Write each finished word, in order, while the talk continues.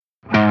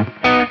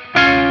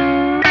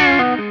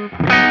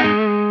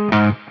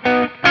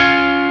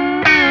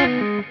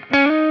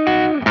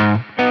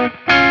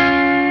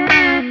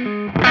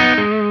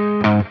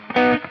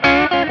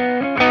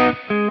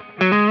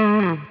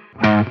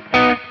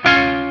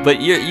But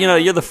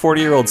you're the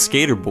 40-year-old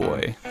skater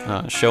boy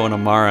showing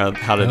Amara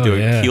how to do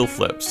a heel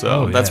flip.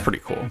 So that's pretty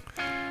cool.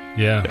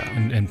 Yeah.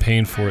 And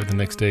paying for it the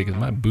next day because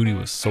my booty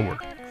was sore.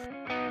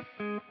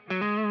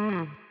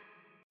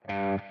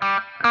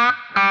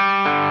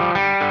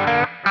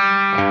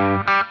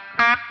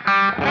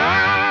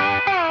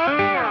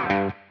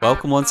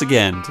 Welcome once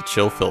again to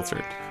Chill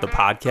Filtered, the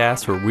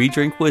podcast where we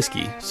drink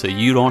whiskey so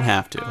you don't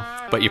have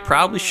to. But you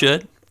probably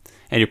should,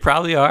 and you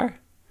probably are,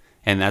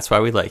 and that's why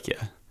we like you.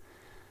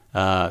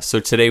 So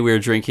today we're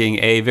drinking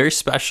a very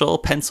special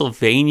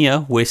Pennsylvania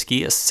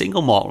whiskey, a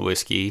single malt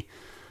whiskey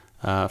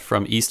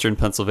from Eastern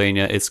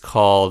Pennsylvania. It's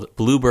called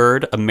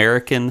Bluebird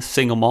American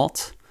Single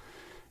Malt.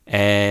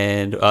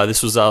 And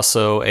this was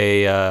also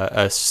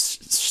a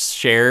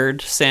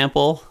shared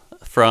sample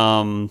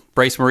from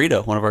Bryce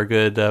Morito, one of our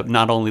good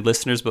not only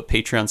listeners but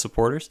Patreon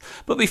supporters.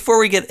 But before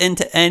we get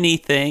into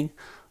anything,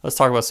 let's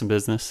talk about some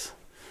business.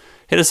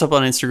 Hit us up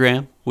on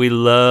Instagram. We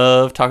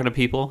love talking to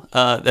people.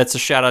 That's a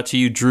shout out to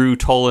you, Drew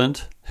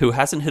Toland, who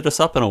hasn't hit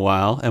us up in a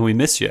while, and we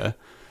miss you.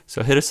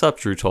 So hit us up,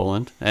 Drew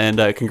Toland.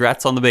 And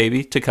congrats on the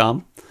baby to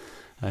come.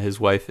 His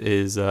wife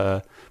is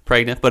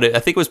pregnant, but I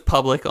think it was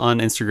public on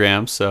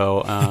Instagram,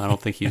 so I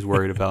don't think he's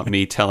worried about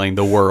me telling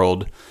the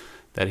world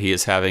that he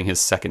is having his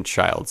second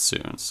child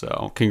soon.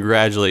 So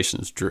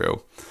congratulations,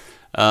 Drew.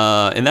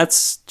 And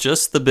that's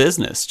just the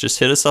business. Just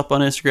hit us up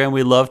on Instagram.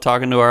 We love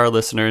talking to our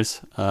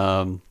listeners.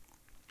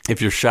 If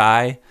you're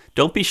shy,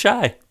 don't be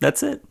shy.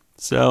 That's it.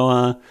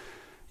 So,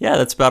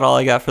 that's about all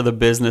I got for the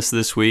business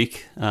this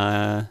week.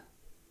 How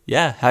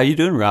you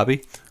doing,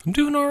 Robbie? I'm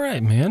doing all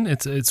right, man.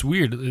 It's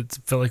weird. It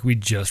felt like we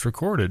just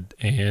recorded,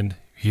 and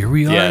here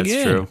we are again.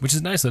 It's true. Which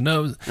is nice. No,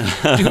 it was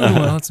doing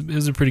well. It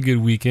was a pretty good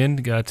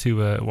weekend. Got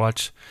to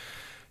watch.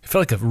 It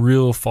felt like a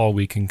real fall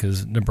weekend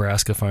because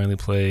Nebraska finally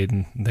played,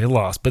 and they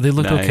lost, but they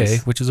looked okay,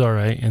 which is all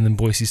right. And then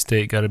Boise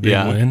State got a big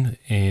win,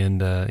 and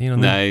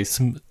nice.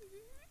 Some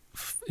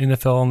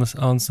NFL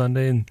on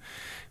Sunday, and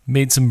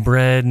made some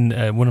bread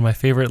and one of my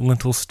favorite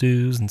lentil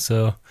stews, and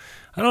so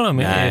I don't know,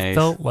 man. Nice. It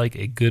felt like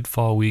a good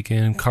fall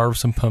weekend. Carved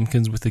some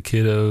pumpkins with the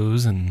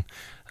kiddos and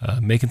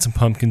making some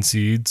pumpkin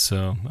seeds.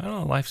 So I don't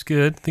know, life's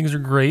good. Things are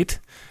great.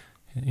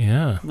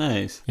 Yeah.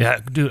 Nice.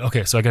 Yeah, dude.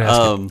 Okay, so I gotta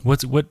ask you,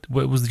 what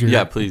was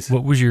your please.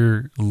 What was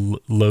your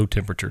low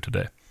temperature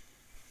today?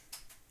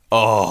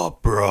 Oh,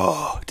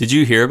 bro, did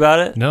you hear about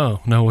it? No.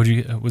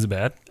 Was it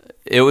bad?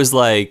 It was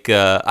like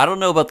I don't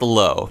know about the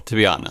low, to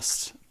be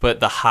honest,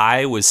 but the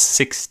high was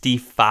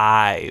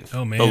 65.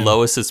 Oh man, the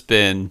lowest it's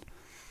been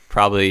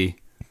probably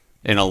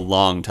in a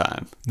long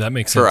time. That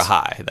makes sense for a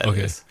high. That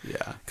is.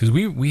 Yeah, because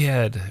we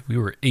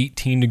were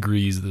 18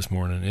 degrees this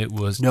morning. It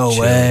was no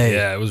chilly. way.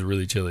 Yeah, it was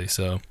really chilly.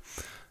 So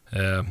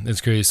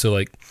it's crazy. So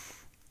like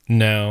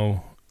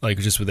now, like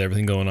just with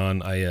everything going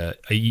on, I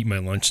eat my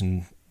lunch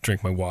and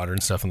drink my water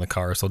and stuff in the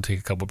car. So I'll take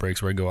a couple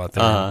breaks where I go out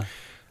there. And,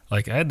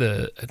 like I had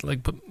to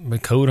put my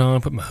coat on,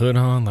 put my hood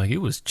on. Like it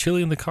was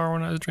chilly in the car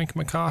when I was drinking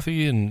my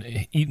coffee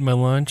and eating my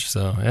lunch.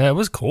 So yeah, it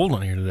was cold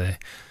on here today.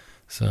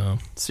 So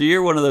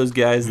you're one of those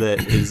guys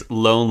that is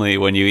lonely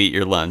when you eat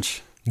your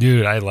lunch.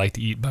 Dude, I like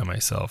to eat by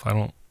myself. I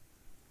don't.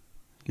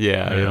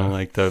 Yeah, you don't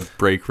like the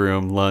break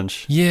room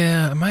lunch.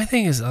 Yeah, my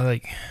thing is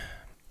I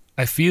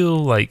feel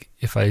like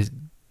if I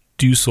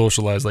do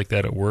socialize like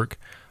that at work,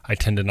 I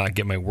tend to not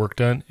get my work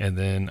done, and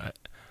then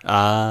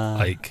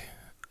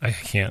I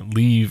can't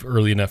leave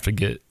early enough to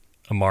get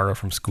Amara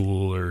from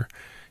school or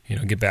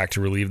get back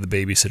to relieve the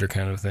babysitter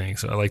kind of thing.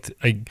 So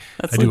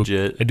That's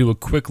legit. I do a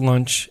quick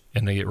lunch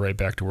and I get right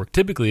back to work.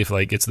 Typically, if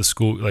it's the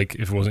school, like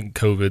if it wasn't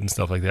COVID and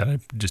stuff like that, I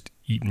just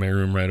eat in my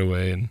room right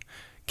away and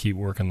keep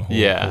working the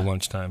whole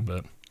lunchtime.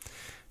 But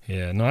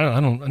yeah, no,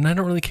 I don't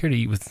really care to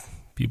eat with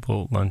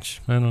people at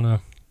lunch. I don't know.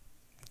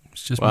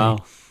 It's just me.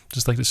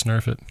 Just like to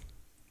snurf it.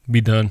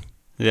 Be done.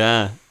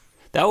 Yeah.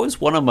 That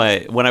was one of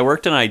when I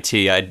worked in IT,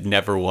 I'd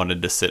never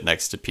wanted to sit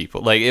next to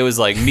people. Like it was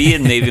like me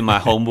and maybe my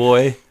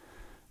homeboy.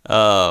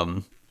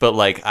 But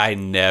like I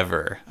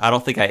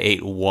don't think I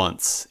ate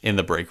once in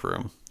the break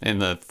room in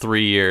the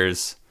 3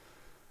 years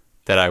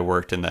that I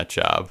worked in that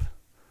job.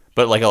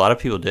 But like a lot of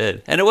people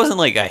did. And it wasn't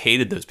like I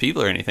hated those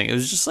people or anything. It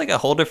was just like a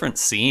whole different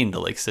scene to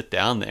like sit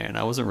down there, and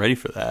I wasn't ready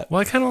for that.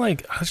 Well,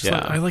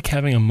 I like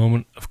having a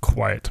moment of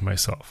quiet to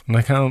myself. And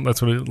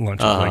that's what lunch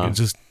is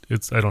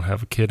like. I don't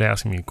have a kid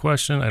asking me a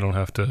question. I don't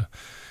have to,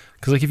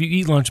 because like if you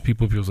eat lunch,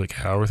 people's like,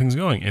 how are things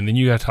going? And then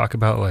you got to talk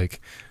about like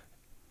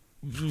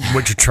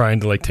what you're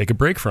trying to like take a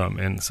break from.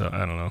 And so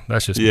I don't know.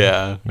 That's just me.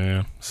 Yeah.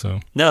 So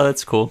no,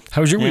 that's cool.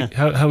 How was your week?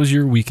 How was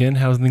your weekend?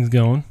 How's things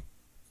going?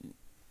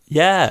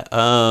 Yeah.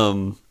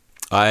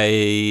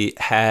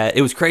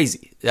 It was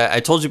crazy.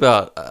 I told you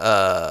about,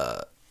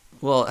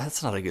 well,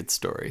 that's not a good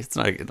story. It's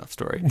not a good enough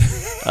story.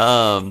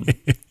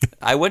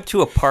 I went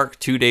to a park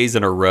 2 days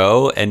in a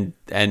row and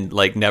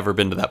like never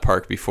been to that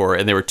park before.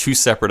 And there were two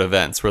separate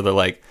events where they're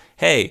like,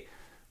 hey,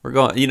 we're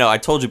going, I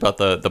told you about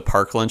the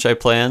park lunch I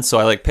planned. So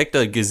I like picked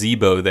a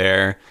gazebo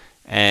there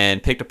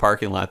and picked a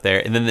parking lot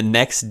there. And then the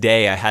next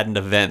day I had an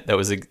event that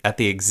was at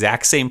the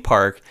exact same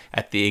park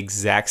at the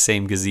exact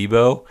same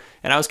gazebo.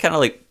 And I was kind of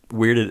like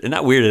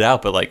not weirded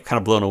out, but like kind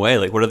of blown away.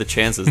 Like, what are the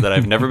chances that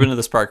I've never been to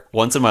this park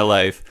once in my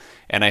life,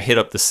 and I hit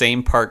up the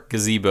same park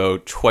gazebo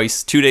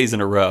 2 days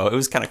in a row? It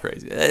was kind of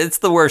crazy. It's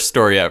the worst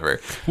story ever.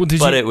 Well,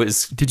 it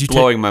was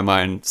blowing my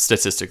mind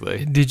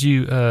statistically. Did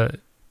you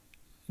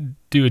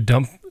do a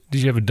dump?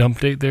 Did you have a dump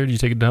date there? Did you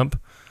take a dump?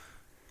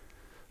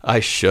 I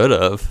should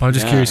have. I'm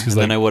just curious because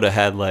then I would have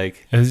had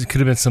like it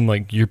could have been some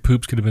like your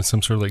poops could have been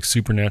some sort of like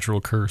supernatural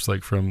curse,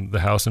 like from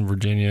the house in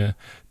Virginia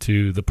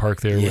to the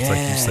park there. Where it's like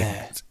just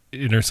like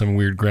enter some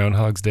weird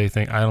Groundhog's Day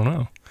thing. I don't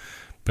know,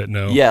 but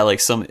no. Yeah, like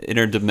some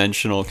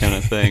interdimensional kind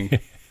of thing.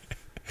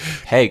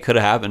 Hey, could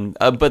have happened.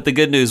 But the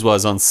good news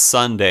was on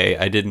Sunday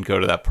I didn't go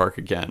to that park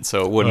again,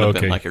 so it wouldn't have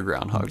been like a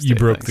Groundhog's Day. You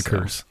broke the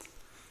curse.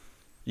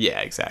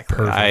 Yeah, exactly.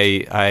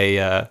 Perfect.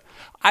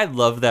 I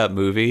love that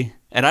movie.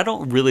 And I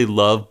don't really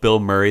love Bill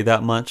Murray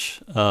that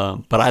much,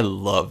 but I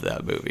love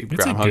that movie,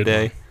 Groundhog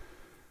Day. One.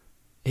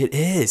 It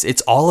is.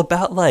 It's all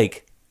about,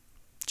 like,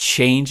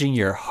 changing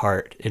your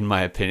heart, in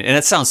my opinion. And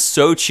it sounds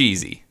so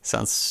cheesy. It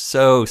sounds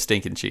so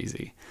stinking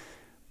cheesy.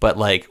 But,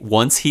 like,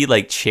 once he,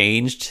 like,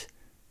 changed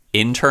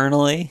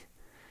internally,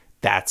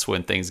 that's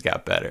when things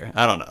got better.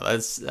 I don't know.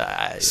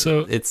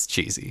 It's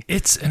cheesy.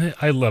 And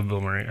I love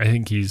Bill Murray. I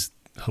think he's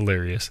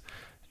hilarious.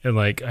 And,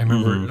 like, I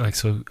remember,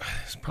 it's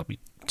probably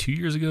 2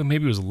 years ago,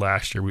 maybe it was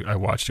last year, I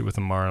watched it with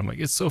Amara. I'm like,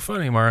 it's so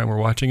funny, Amara, and we're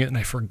watching it, and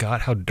I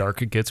forgot how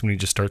dark it gets when he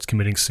just starts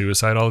committing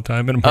suicide all the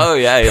time. And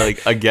Amara,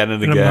 like again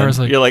and again. Amara's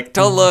like, you're like,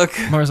 don't look.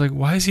 Amara's like,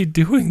 why is he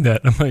doing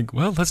that? I'm like,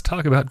 well, let's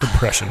talk about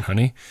depression,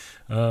 honey.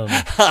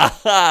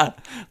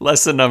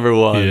 Lesson number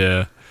 1.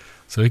 Yeah.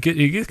 So it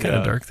gets kind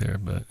of dark there,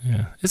 but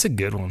yeah, it's a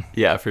good one.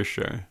 Yeah, for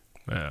sure.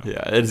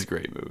 Yeah, it is a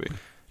great movie.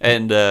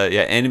 And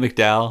Andie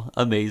MacDowell,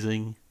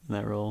 amazing in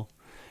that role.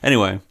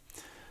 Anyway.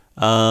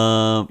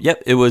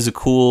 It was a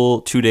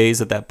cool 2 days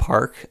at that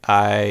park.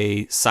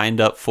 I signed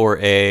up for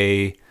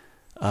a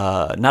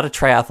not a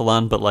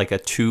triathlon, but like a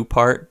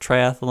 2-part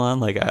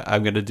triathlon. Like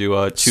I'm going to do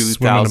a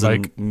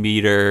 2,000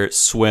 meter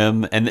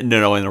swim and in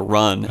a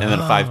run and then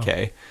a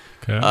 5K.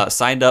 Okay.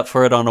 Signed up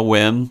for it on a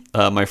whim.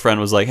 My friend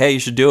was like, "Hey, you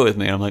should do it with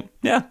me." And I'm like,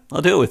 "Yeah,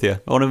 I'll do it with you.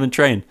 I won't even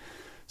train."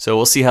 So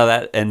we'll see how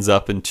that ends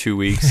up in 2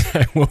 weeks.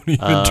 I won't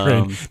even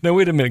train. Now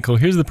wait a minute, Cole.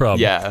 Here's the problem.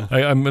 Yeah,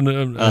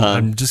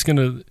 I'm just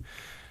gonna.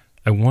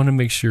 I want to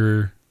make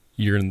sure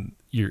you're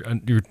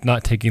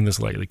not taking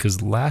this lightly,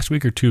 because last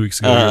week or 2 weeks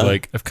ago you're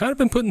like, I've kind of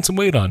been putting some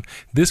weight on.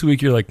 This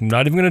week you're like, I'm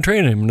not even going to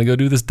train. I'm going to go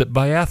do this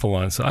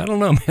biathlon. So I don't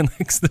know, man.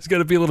 There's got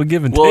to be a little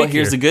give and take. Well,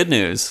 here's the good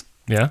news.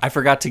 Yeah, I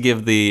forgot to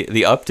give the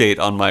update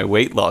on my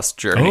weight loss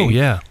journey. Oh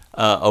yeah.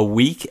 A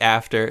week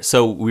after,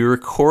 so we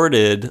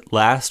recorded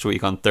last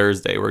week on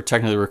Thursday. We're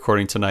technically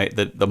recording tonight,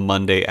 the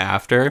Monday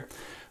after.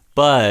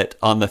 But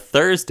on the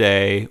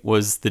Thursday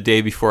was the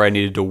day before I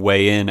needed to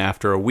weigh in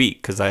after a week,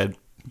 because I had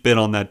been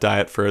on that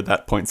diet for at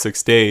that point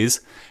 6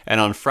 days. And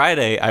on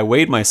Friday, I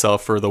weighed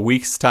myself for the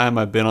week's time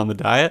I've been on the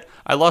diet.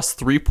 I lost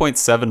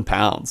 3.7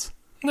 pounds.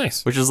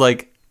 Nice. Which is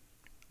like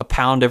a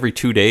pound every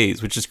 2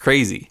 days, which is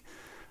crazy.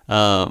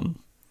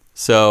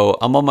 So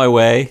I'm on my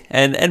way,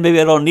 and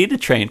maybe I don't need to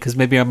train because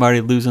maybe I'm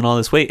already losing all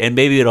this weight, and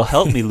maybe it'll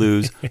help me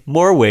lose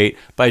more weight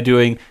by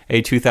doing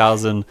a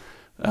 2,000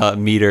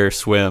 meter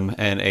swim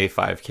and a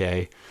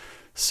 5K.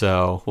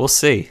 So we'll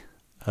see.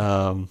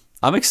 I'm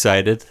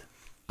excited.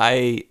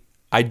 I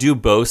do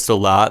boast a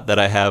lot that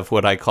I have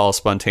what I call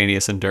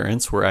spontaneous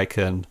endurance, where I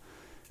can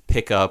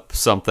pick up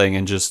something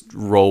and just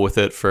roll with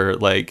it for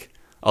like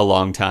a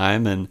long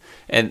time. And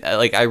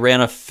like I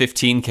ran a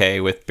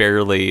 15K with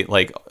barely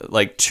like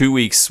 2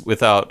 weeks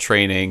without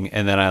training,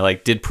 and then I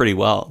like did pretty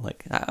well.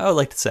 Like I would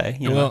like to say,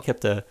 I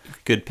kept a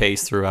good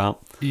pace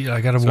throughout. Yeah,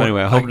 I got to. So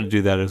anyway, I hope to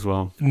do that as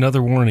well.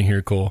 Another warning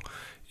here, Cole.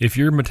 If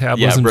your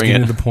metabolism is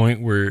getting to the point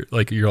where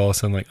like you're all of a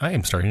sudden like, I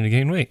am starting to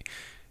gain weight,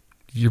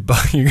 you're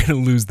going to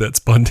lose that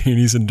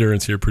spontaneous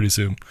endurance here pretty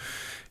soon.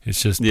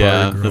 It's just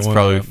that's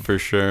probably up, for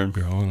sure.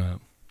 Growing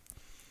up.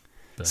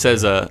 But,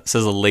 says a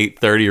late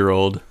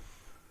 30-year-old.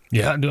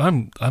 Yeah,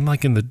 I'm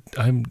like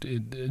I'm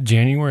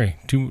January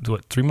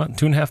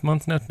 2.5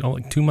 months now. Oh,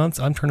 like 2 months.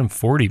 I'm turning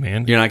 40,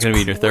 man. You're not going to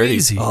be in your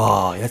 30s.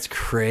 Oh, that's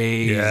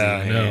crazy,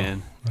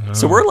 man. I know.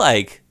 So we're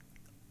like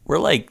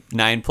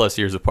 9+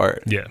 years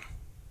apart. Yeah,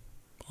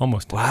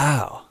 almost.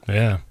 Wow.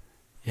 Yeah.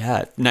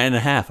 Yeah,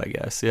 9.5, I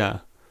guess. Yeah.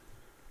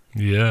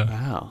 Yeah.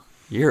 Wow,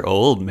 you're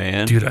old,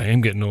 man. Dude, I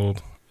am getting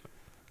old.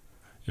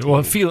 Well,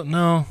 I feel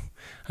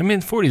I mean,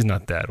 40 is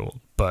not that old,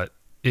 but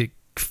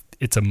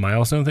it's a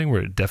milestone thing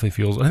where it definitely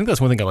feels. I think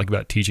that's one thing I like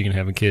about teaching and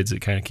having kids. It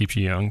kind of keeps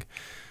you young,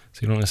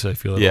 so you don't necessarily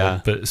feel it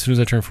old. But as soon as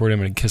I turn 40, I'm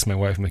going to kiss my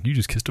wife. I'm like, you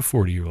just kissed a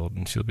 40-year-old,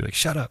 and she'll be like,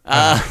 shut up.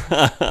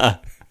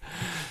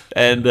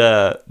 And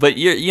but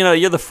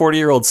you're the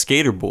 40-year-old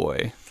skater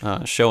boy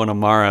showing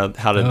Amara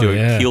how to do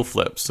a keel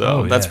flip.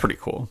 So that's pretty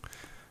cool.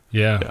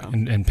 Yeah.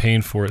 And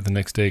paying for it the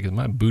next day because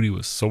my booty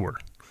was sore.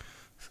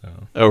 So.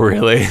 Oh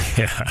really?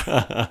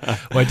 Yeah.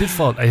 Well, I did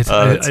fall.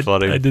 That's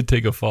funny. I did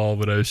take a fall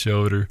when I was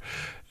showing her,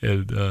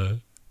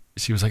 and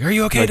she was like, "Are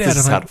you okay, Dad?" This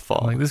is how to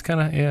fall. I'm like, this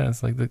kind of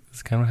it's like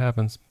this kind of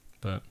happens.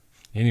 But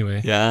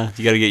anyway. Yeah,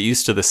 you got to get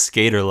used to the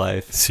skater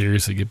life.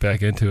 Seriously, get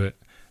back into it.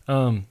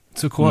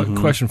 So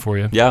question for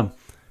you. Yeah.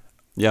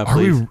 Yeah,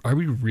 please. Are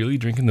we really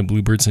drinking the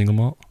Bluebird single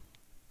malt?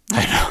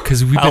 I know.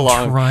 Because we've been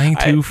trying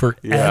to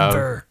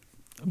forever.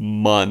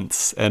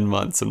 Months and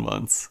months and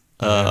months.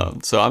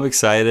 So I'm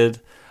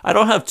excited. I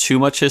don't have too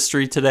much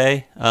history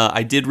today.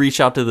 I did reach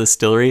out to the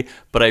distillery,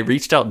 but I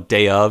reached out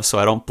day of, so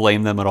I don't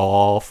blame them at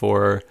all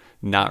for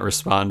not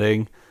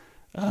responding.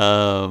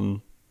 We're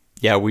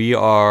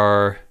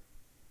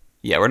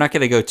not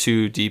going to go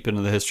too deep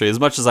into the history as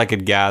much as I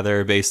could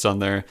gather based on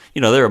their,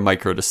 they're a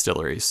micro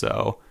distillery,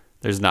 so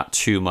there's not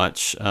too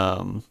much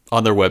on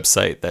their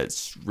website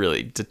that's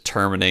really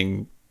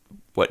determining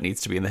what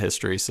needs to be in the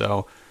history.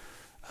 So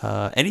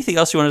anything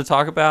else you want to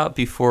talk about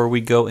before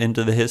we go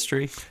into the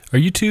history? Are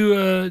you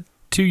too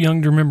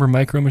young to remember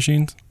Micro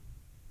Machines?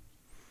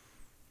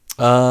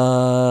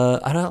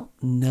 I don't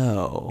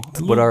know.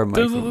 What are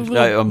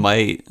Micro? I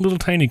might. Little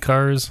tiny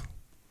cars.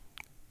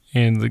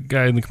 And the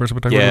guy in the commercial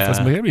would talk about it,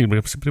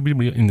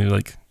 and they're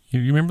like,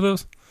 you remember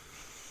those?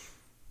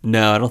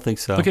 No, I don't think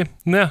so. Okay,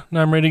 now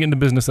I'm ready to get into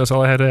business. That's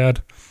all I had to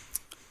add.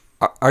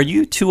 Are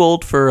you too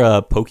old for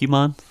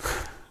Pokemon?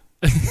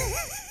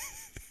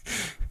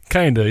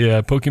 Kinda,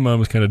 yeah. Pokemon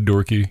was kind of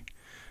dorky,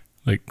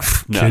 like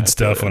kid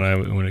stuff when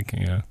it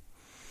came out.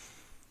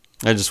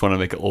 I just want to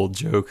make an old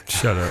joke.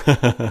 Shut up.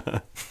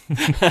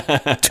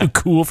 Too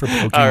cool for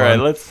Pokemon. All right,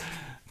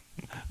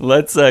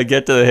 let's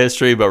get to the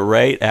history, but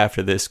right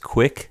after this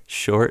quick,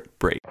 short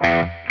break.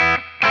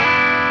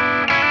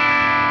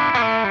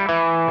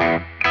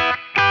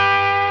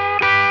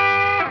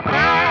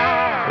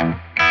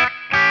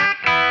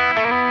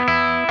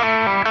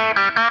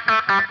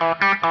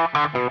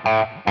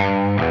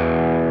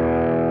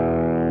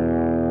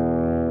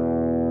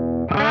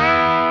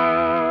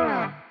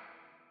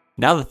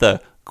 Now that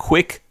the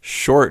quick,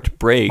 short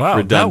break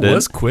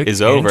redundant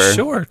is over,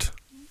 short.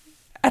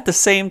 At the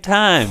same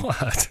time,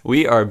 What?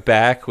 we are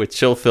back with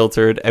Chill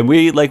Filtered, and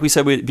like we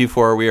said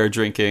before, we are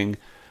drinking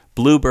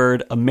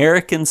Bluebird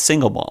American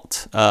Single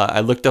Malt. I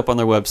looked up on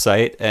their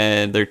website,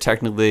 and they're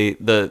technically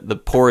the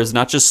pour is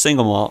not just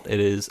single malt; it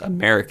is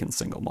American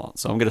Single Malt.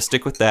 So I'm going to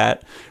stick with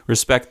that.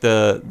 Respect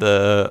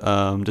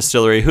the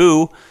distillery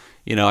who,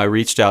 I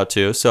reached out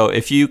to. So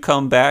if you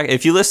come back,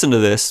 if you listen to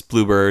this,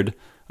 Bluebird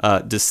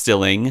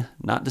Distilling,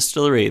 not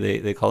distillery,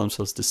 they call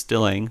themselves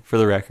Distilling for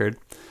the record.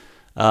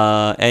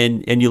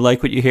 And you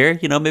like what you hear,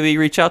 maybe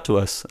reach out to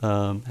us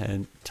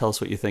and tell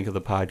us what you think of the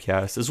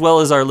podcast, as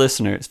well as our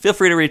listeners. Feel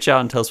free to reach out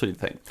and tell us what you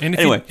think. And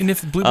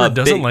if Bluebird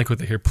doesn't like what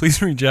they hear,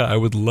 please reach out. I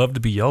would love to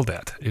be yelled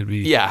at. It'd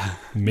be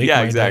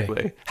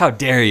exactly. Day. How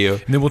dare you?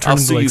 And then we'll turn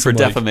sue you for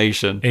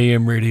defamation.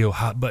 AM radio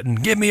hot button.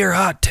 Give me your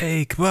hot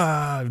take.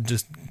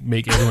 Just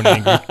make everyone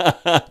angry.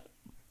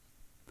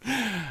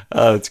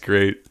 Oh, that's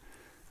great.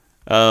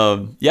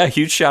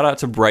 Huge shout out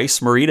to Bryce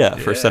Morita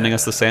for sending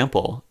us the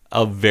sample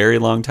a very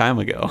long time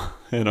ago,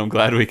 and I'm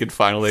glad we could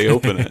finally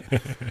open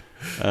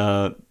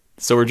it.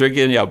 So we're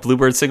drinking,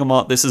 Bluebird Single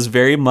Malt. This is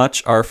very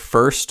much our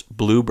first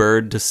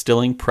Bluebird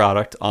distilling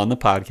product on the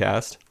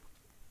podcast.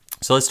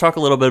 So let's talk a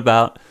little bit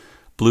about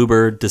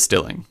Bluebird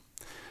Distilling.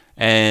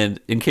 And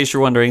in case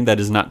you're wondering, that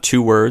is not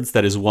two words,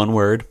 that is one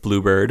word,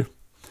 Bluebird.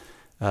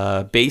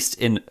 Based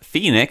in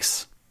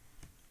Phoenixville,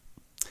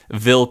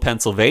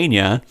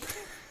 Pennsylvania.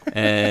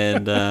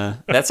 And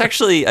that's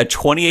actually a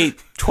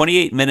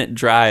 28-minute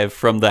drive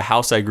from the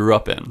house I grew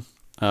up in.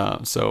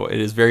 So it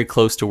is very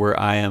close to where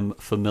I am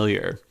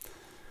familiar.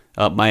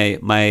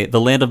 The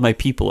land of my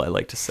people, I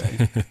like to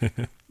say.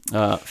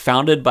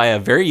 Founded by a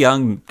very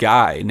young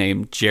guy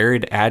named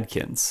Jared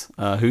Adkins,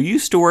 who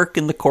used to work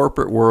in the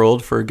corporate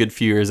world for a good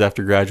few years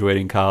after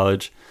graduating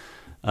college.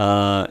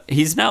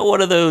 He's not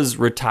one of those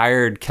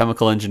retired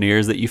chemical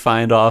engineers that you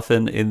find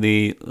often in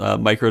the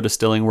micro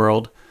distilling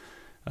world.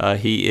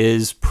 He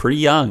is pretty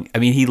young. I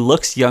mean, he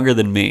looks younger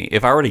than me.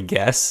 If I were to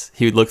guess,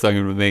 he would look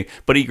younger than me.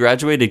 But he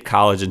graduated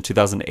college in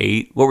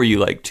 2008. What were you,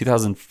 like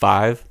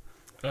 2005?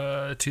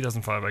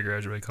 2005 I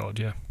graduated college,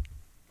 yeah.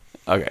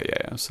 Okay,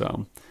 yeah.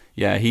 So,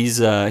 yeah, he's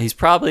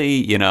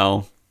probably, he's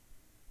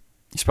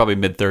probably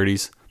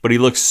mid-30s. But he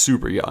looks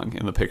super young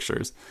in the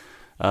pictures.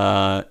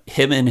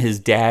 Him and his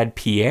dad,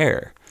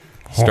 Pierre,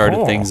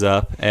 started things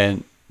up.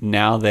 And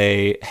now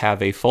they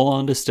have a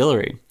full-on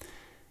distillery.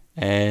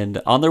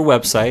 And on their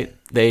website,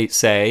 they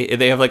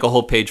have like a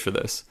whole page for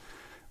this.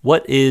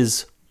 What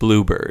is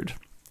Bluebird?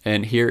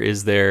 And here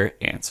is their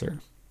answer.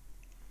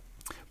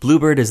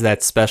 Bluebird is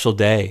that special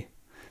day.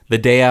 The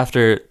day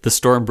after the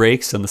storm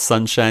breaks and the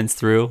sun shines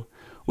through.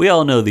 We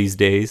all know these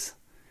days.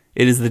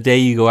 It is the day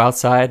you go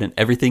outside and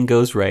everything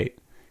goes right.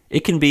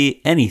 It can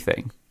be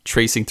anything.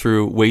 Tracing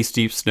through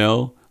waist-deep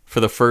snow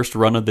for the first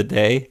run of the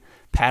day.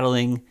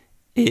 Paddling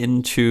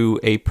into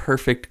a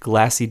perfect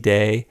glassy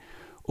day.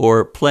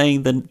 Or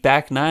playing the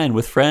back nine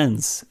with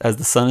friends as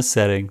the sun is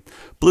setting.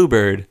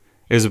 Bluebird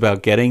is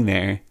about getting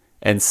there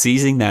and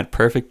seizing that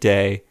perfect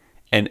day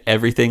and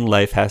everything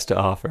life has to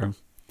offer.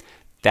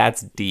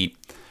 That's deep.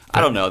 I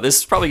don't know. This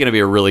is probably going to be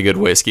a really good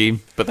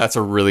whiskey, but that's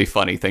a really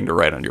funny thing to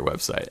write on your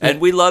website.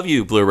 And we love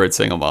you, Bluebird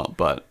Single Malt,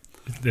 but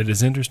That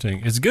is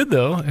interesting. It's good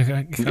though.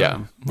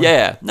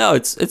 Yeah. No,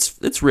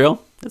 it's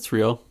real. It's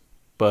real.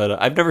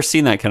 But I've never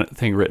seen that kind of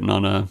thing written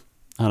on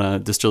a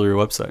distillery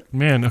website.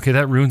 Man, okay,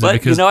 that ruins it But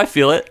because I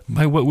feel it.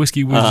 my what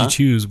whiskey would you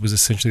choose was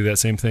essentially that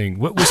same thing.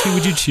 What whiskey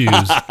would you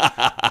choose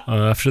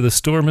after the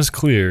storm is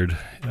cleared?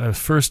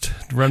 First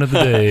run of the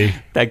day.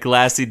 That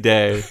glassy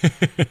day.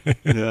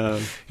 Yeah.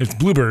 It's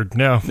Bluebird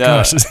now. No.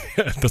 Gosh,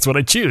 that's what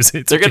I choose.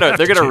 They're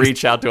gonna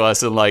reach out to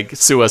us and like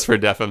sue us for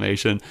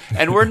defamation.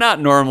 And we're not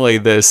normally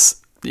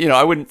this.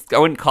 I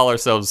wouldn't call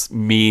ourselves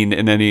mean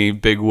in any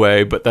big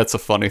way, but that's a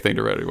funny thing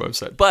to write on your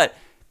website. But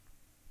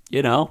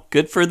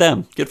good for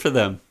them. Good for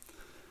them.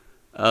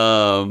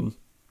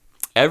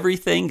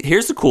 Everything.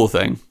 Here's the cool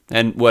thing,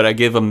 and what I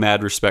give them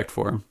mad respect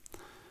for.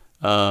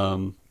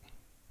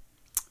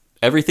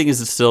 Everything is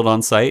distilled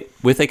on site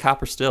with a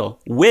copper still.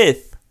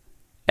 With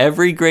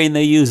every grain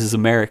they use is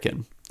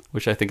American,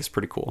 which I think is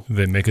pretty cool.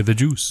 They make it the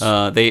juice.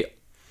 They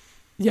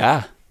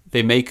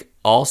make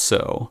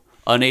also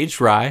unaged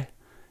rye,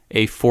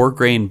 a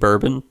 4-grain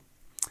bourbon,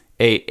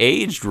 a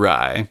aged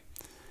rye,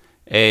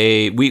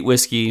 a wheat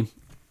whiskey,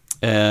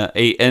 and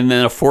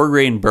then a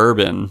 4-grain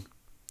bourbon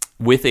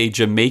with a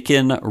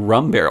Jamaican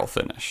rum barrel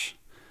finish.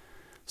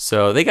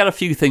 So they got a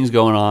few things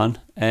going on.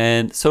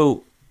 And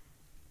so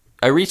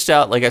I reached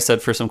out, like I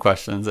said, for some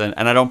questions, and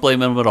I don't blame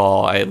them at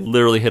all. I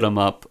literally hit them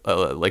up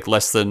like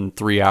less than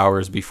 3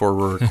 hours before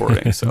we're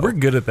recording. So we're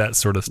good at that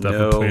sort of stuff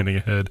and planning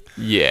ahead.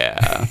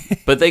 Yeah.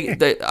 But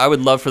I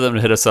would love for them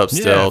to hit us up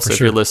still. Yeah, so if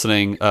you're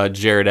listening,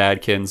 Jared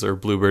Adkins or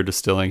Bluebird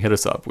Distilling, hit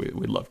us up.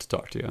 We'd love to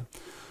talk to you.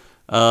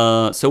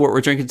 So what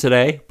we're drinking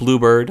today,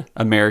 Bluebird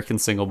American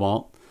Single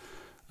Malt.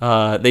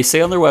 They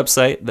say on their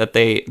website that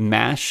they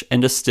mash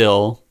and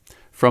distill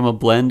from a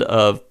blend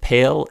of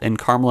pale and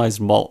caramelized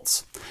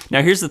malts.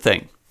 Now, here's the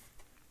thing.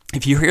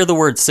 If you hear the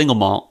word single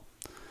malt,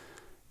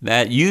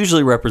 that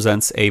usually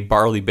represents a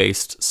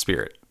barley-based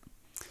spirit.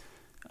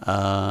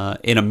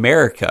 In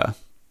America,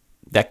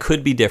 that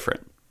could be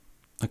different.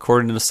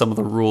 According to some of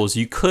the rules,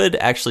 you could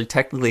actually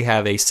technically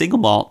have a single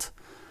malt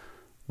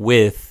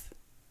with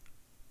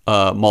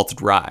malted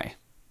rye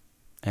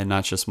and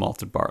not just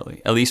malted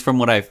barley, at least from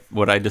what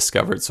I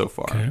discovered so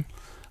far.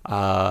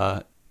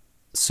 Okay.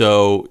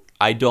 So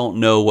I don't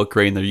know what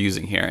grain they're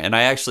using here. And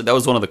that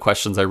was one of the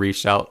questions I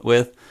reached out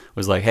with,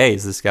 was like, hey,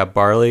 is this got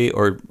barley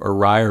or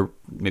rye or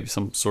maybe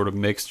some sort of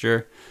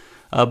mixture?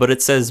 But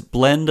it says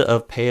blend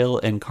of pale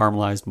and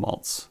caramelized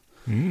malts.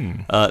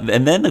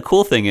 And then the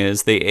cool thing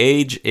is they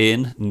age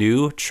in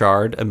new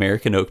charred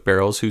American oak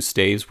barrels whose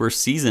staves were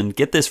seasoned,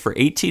 get this, for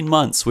 18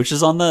 months, which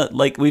is on the,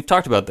 like we've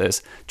talked about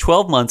this,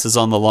 12 months is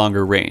on the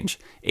longer range.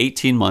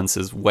 18 months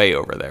is way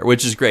over there,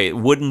 which is great.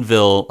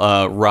 Woodinville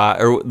rye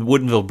or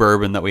Woodinville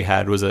bourbon that we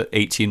had was a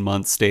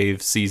 18-month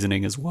stave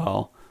seasoning as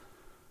well,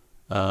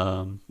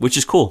 which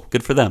is cool.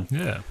 Good for them.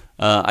 Yeah.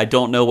 I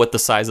don't know what the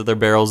size of their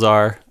barrels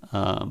are,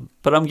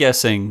 but I'm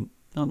guessing.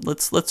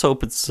 Let's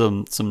hope it's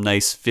some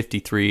nice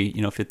 53,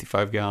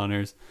 55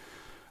 galloners.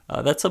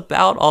 That's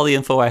about all the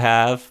info I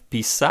have.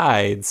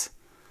 Besides,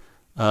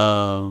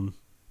 total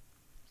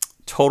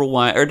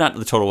wine, or not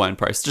the total wine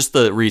price, just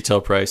the retail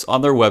price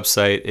on their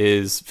website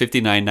is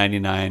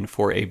 $59.99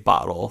 for a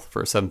bottle,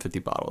 for a 750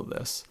 bottle of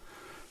this.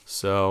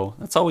 So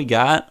that's all we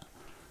got.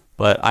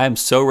 But I am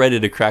so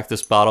ready to crack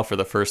this bottle for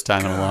the first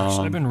time in a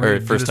long,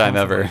 or first time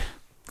ever. Like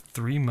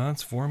 3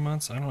 months, 4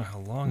 months. I don't know how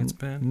long it's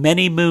been.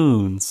 Many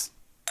moons.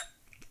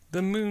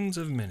 The moons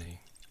of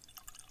many.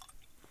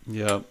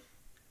 Yep.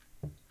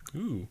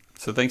 Ooh.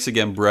 So thanks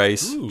again,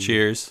 Bryce. Ooh.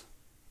 Cheers.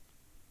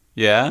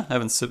 Yeah, I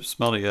haven't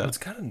smelled it yet. It's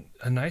got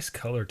a nice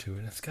color to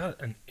it. It's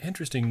got an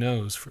interesting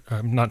nose.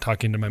 I'm not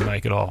talking to my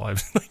mic at all.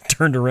 I've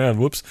turned around.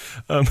 Whoops.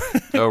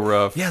 Oh,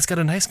 rough. Yeah, it's got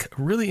a nice,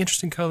 really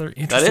interesting color.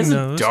 Interesting that is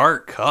nose. A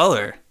dark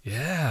color.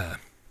 Yeah.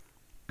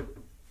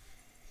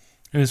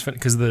 It was funny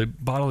because the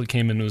bottle it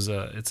came in it's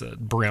a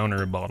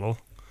browner bottle,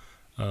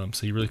 so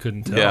you really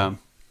couldn't tell. Yeah.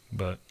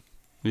 But.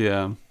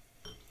 Yeah.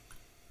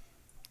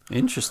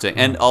 Interesting.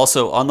 And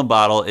also on the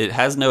bottle, it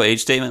has no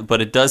age statement, but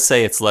it does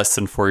say it's less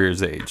than 4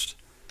 years aged.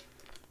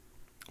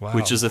 Wow.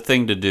 Which is a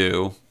thing to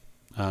do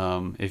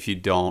if you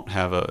don't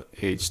have a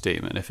age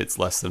statement. If it's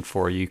less than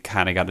 4, you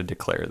kind of got to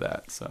declare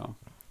that. So,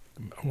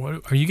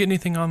 what, are you getting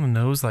anything on the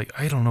nose? Like,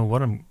 I don't know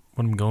what I'm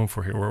going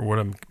for here or what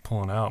I'm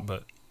pulling out,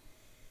 but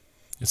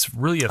it's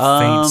really a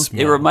faint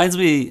smell. It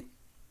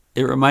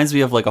reminds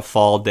me of like a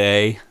fall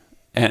day.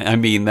 And I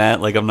mean that,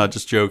 like, I'm not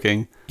just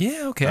joking.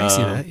 Yeah, okay, I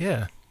see that,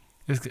 yeah.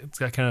 It's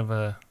got kind of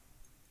a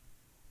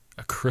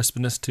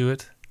crispness to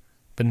it,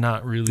 but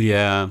not really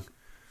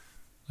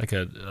like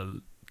a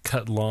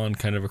cut lawn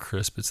kind of a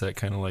crisp. It's that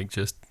kind of like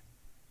just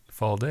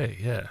fall day,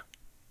 yeah.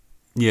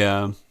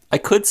 Yeah. I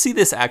could see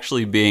this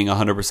actually being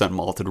 100%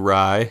 malted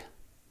rye.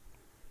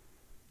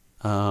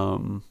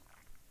 But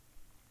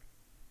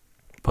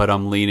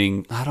I'm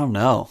leaning, I don't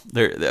know.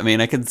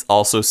 I could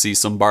also see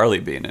some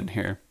barley being in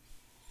here.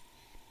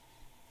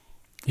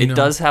 It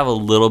does have a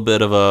little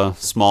bit of a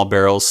small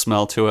barrel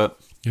smell to it.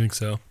 You think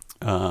so?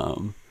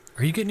 Are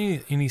you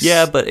getting any?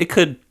 Yeah, but it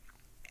could.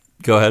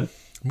 Go ahead.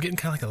 I'm getting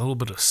kind of like a little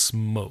bit of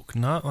smoke,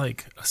 not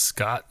like a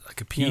Scott, like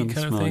a peat the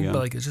kind of smell, thing, yeah. but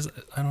like it's just,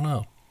 I don't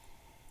know.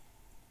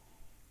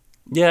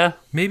 Yeah.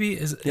 Maybe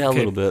Yeah, a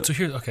little bit. So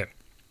here's okay.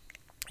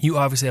 You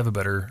obviously have a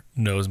better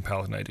nose and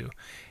palate than I do,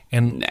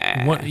 and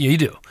Nah. yeah, you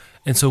do.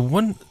 And so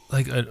one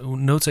like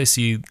notes I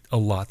see a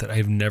lot that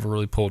I've never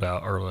really pulled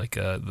out are like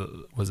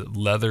was it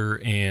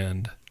leather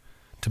and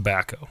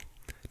tobacco?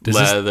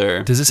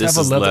 Leather. Does this have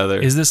a is leather?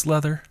 Is this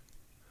leather?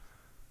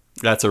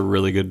 That's a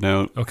really good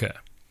note. Okay.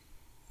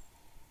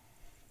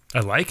 I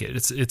like it.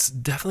 It's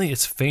definitely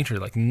it's fainter.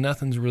 Like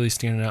nothing's really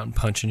standing out and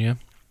punching you,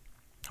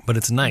 but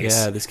it's nice.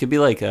 Yeah, this could be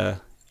like a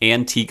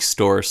antique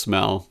store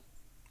smell.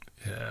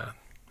 Yeah.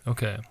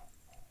 Okay.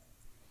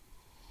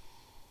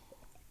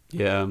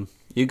 Yeah,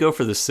 you go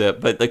for the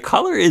sip, but the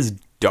color is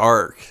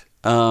dark.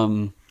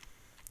 I'm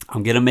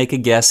gonna make a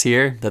guess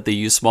here that they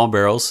use small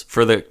barrels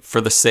for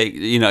the sake,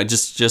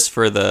 just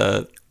for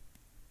the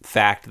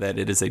fact that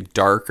it is a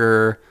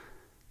darker,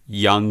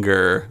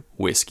 younger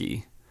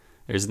whiskey.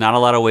 There's not a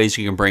lot of ways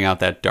you can bring out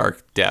that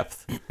dark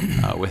depth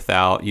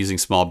without using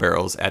small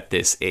barrels at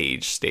this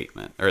age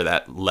statement, or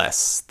that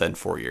less than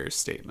 4 years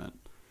statement.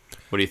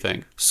 What do you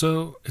think?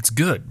 So it's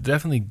good,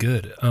 definitely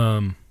good.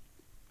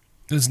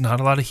 There's not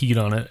a lot of heat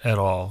on it at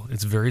all.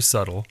 It's very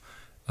subtle.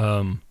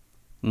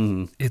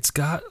 It's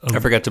got I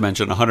forgot to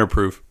mention 100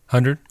 proof.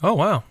 100. Oh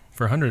wow,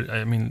 for 100,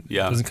 I mean,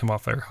 Yeah. it doesn't come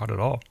off very hot at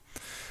all.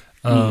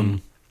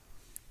 I'm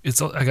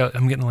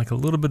getting like a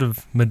little bit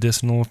of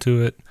medicinal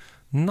to it,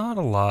 not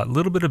a lot, a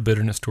little bit of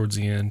bitterness towards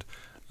the end.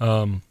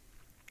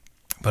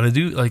 But I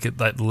do like it,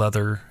 that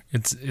leather.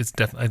 It's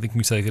definitely, I think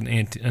we say like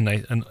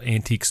an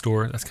antique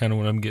store. That's kind of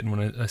what I'm getting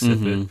when I sip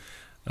it.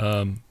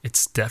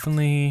 It's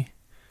definitely,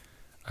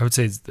 I would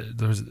say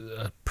there's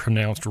a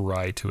pronounced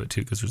rye to it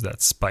too, because there's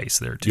that spice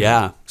there too.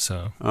 Yeah.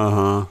 So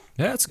And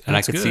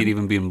I could see it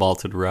even being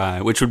malted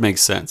rye, which would make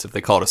sense if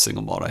they call it a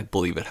single malt. I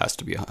believe it has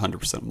to be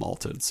 100%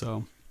 malted.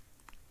 So,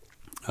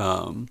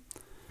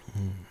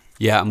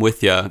 yeah, I'm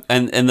with you.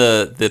 And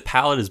the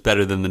palate is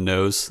better than the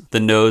nose.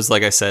 The nose,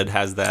 like I said,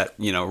 has that,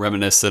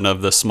 reminiscent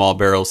of the small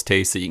barrels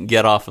taste that you can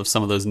get off of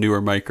some of those newer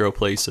micro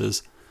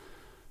places.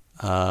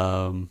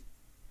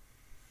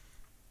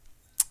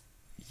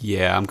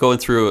 Yeah, I'm going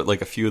through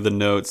like a few of the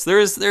notes. There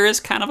is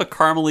kind of a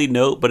caramely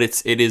note, but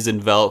it is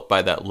enveloped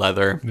by that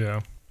leather.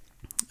 Yeah.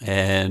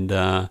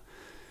 And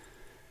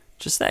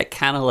just that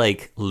kind of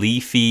like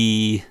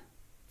leafy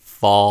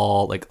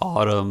fall, like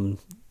autumn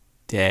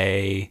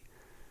day.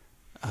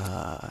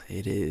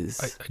 It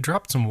is. I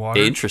dropped some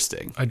water.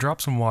 Interesting. I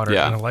dropped some water,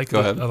 Yeah, and I like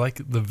go ahead. I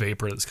like the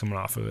vapor that's coming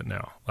off of it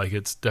now. Like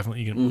it's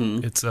definitely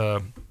it's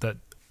that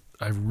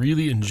I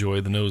really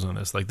enjoy the nose on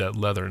this, like that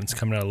leather, and it's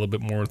coming out a little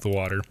bit more with the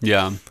water.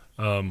 Yeah.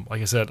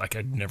 Like I said, like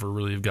I'd never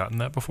really have gotten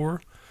that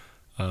before,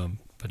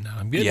 but now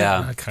I'm getting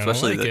Yeah. it. I kind of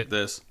Especially like it.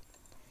 this.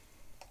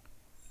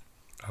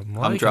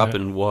 I'm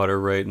dropping water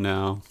right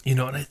now.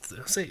 and I'll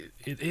say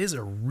it is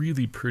a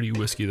really pretty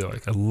whiskey though.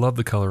 Like I love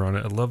the color on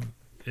it. I love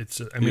it's.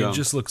 I mean, Yeah. it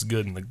just looks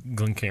good in the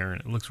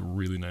Glencairn. It looks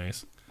really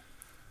nice.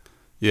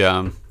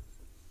 Yeah.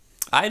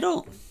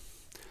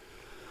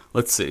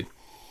 Let's see.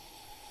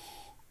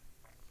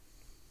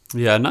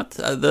 Yeah, not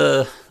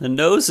the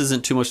nose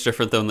isn't too much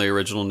different than the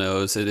original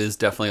nose. It is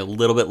definitely a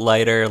little bit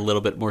lighter, a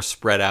little bit more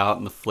spread out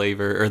in the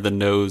flavor or the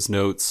nose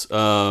notes.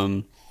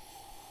 So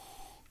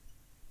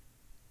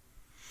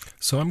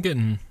I'm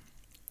getting.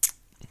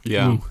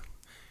 Yeah. Ooh,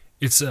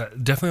 it's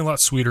definitely a lot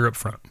sweeter up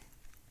front.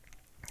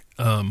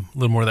 A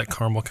little more of that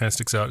caramel kind of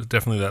sticks out.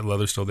 Definitely that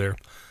leather still there,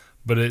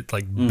 but it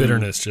like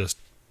bitterness just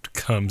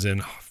comes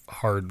in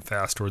hard and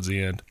fast towards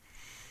the end.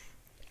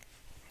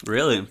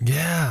 Really?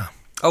 Yeah.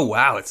 Oh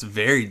wow, it's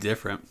very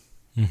different.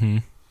 Mm-hmm.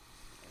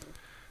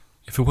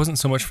 If it wasn't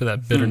so much for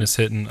that bitterness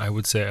hitting, I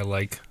would say I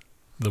like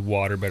the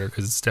water better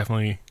because it's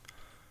definitely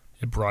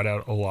it brought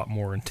out a lot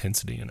more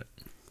intensity in it.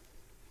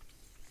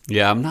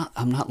 Yeah,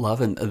 I'm not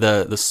loving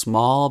the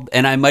small,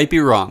 and I might be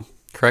wrong.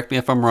 Correct me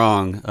if I'm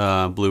wrong,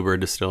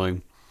 Bluebird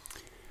Distilling.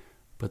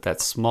 But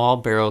that small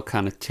barrel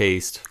kind of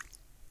taste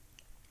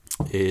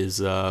is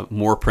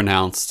more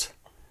pronounced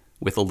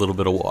with a little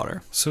bit of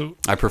water. So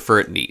I prefer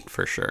it neat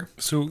for sure.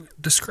 So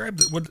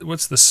describe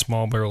what's the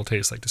small barrel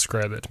taste like?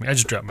 Describe that to me. I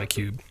just dropped my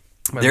cube.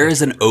 There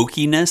is an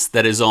oakiness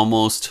that is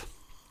almost.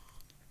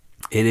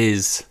 It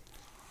is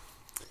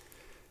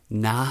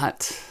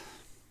not.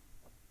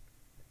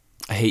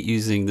 I hate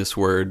using this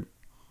word.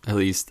 At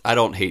least I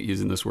don't hate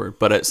using this word,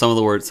 but some of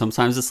the words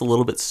sometimes it's a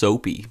little bit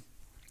soapy.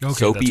 Okay,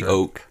 Soapy that's right.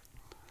 oak.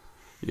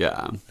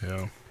 Yeah.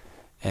 Yeah.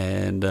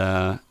 And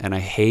I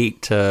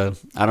hate to.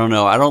 I don't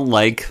know. I don't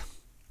like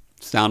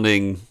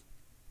sounding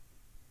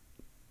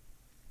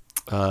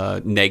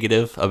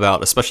negative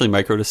about especially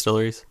micro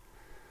distilleries.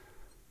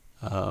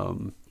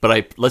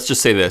 But let's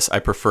just say this: I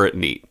prefer it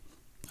neat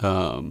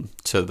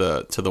to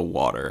the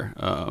water.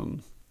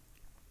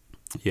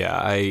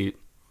 Yeah,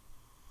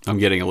 I'm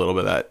getting a little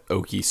bit of that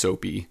oaky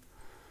soapy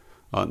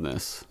on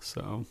this.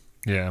 So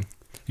Yeah.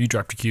 You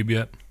dropped your cube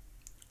yet?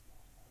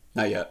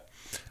 not yet.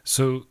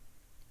 So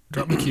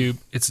drop the cube.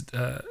 It's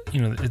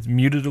it's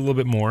muted a little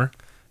bit more.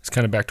 It's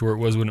kind of back to where it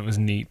was when it was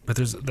neat, but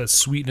there's that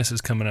sweetness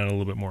is coming out a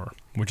little bit more,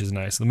 which is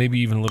nice. Maybe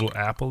even a little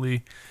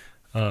appley.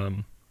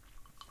 Okay.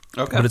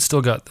 But it's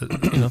still got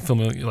the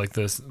familiar, like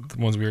the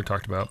ones we were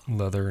talked about,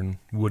 leather and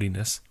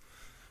woodiness.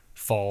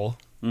 Fall.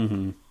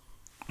 Mm-hmm.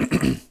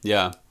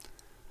 Yeah.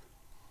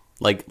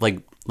 Like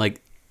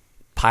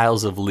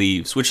piles of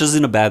leaves, which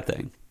isn't a bad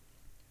thing.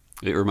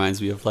 It reminds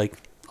me of like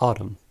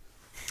autumn.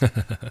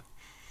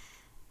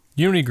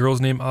 You know any girls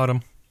named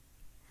Autumn?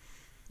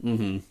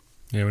 Mm-hmm.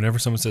 Yeah, whenever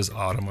someone says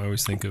autumn, I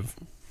always think of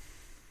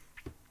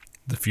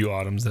the few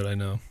autumns that I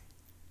know.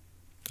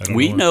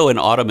 We know an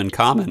Autumn in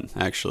common,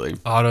 actually.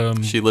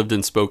 Autumn. She lived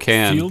in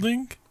Spokane.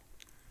 Fielding?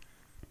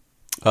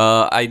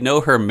 I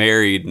know her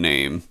married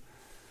name,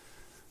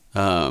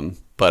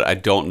 but I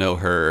don't know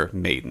her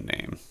maiden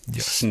name.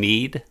 Yeah.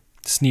 Sneed?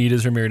 Sneed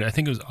is her married. I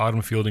think it was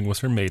Autumn Fielding was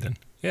her maiden.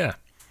 Yeah.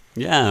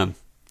 Yeah.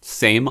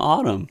 Same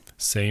Autumn.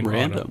 Same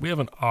Random. Autumn. We have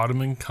an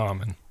autumn in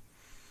common.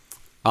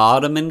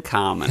 Autumn in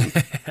common.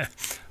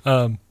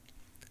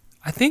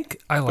 I think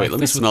I like. Wait, let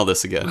me smell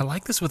this again. I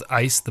like this with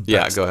ice the best.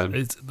 Yeah, go ahead.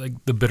 It's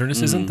like the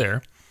bitterness isn't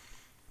there,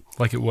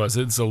 like it was.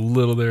 It's a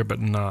little there,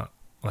 but not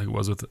like it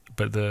was with.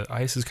 But the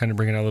ice is kind of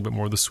bringing out a little bit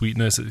more of the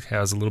sweetness. It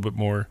has a little bit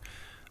more,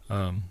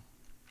 it's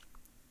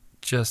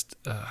just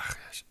a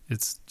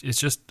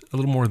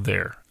little more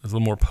there. It's a little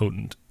more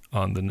potent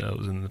on the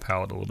nose and the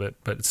palate a little bit,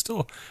 but it's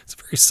a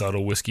very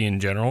subtle whiskey in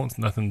general.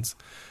 Nothing's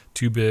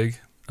too big,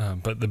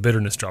 but the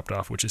bitterness dropped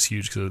off, which is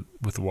huge because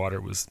with the water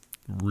it was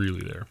really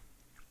there.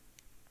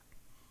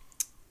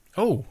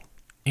 Oh,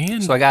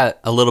 and so I got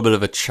a little bit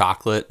of a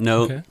chocolate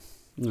note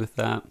with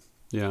that.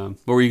 Yeah.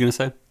 What were you going to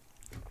say?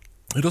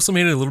 It also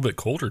made it a little bit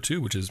colder too,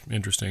 which is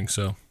interesting.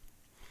 So,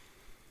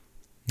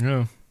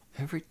 yeah.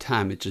 Every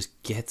time it just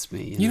gets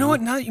me. You know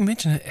what? Now that you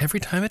mention it, every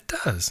time it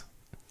does.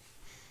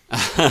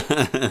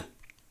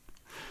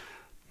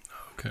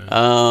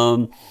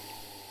 Okay.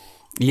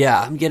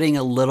 Yeah, I'm getting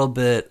a little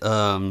bit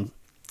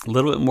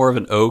more of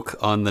an oak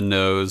on the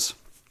nose,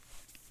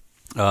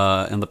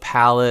 and the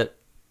palate.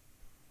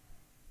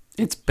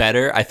 It's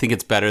better. I think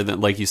it's better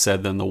than, like you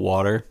said, than the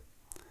water.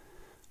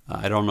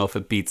 I don't know if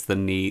it beats the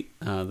neat.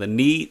 The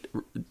neat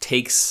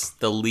takes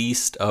the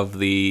least of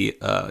the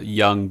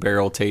young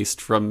barrel taste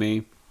from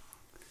me.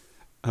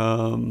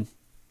 It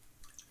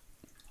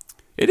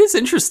is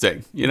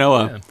interesting,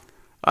 Yeah.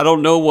 I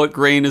don't know what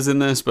grain is in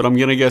this, but I'm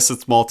gonna guess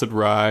it's malted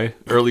rye,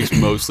 or at least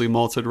mostly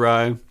malted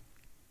rye.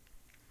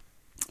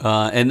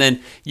 And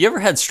then, you ever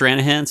had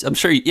Stranahan's? I'm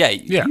sure,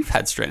 you've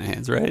had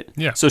Stranahan's, right?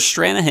 Yeah. So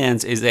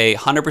Stranahan's is a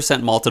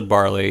 100% malted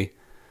barley,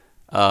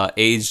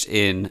 aged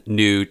in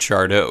new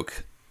charred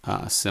oak,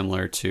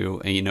 similar to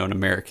an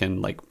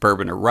American like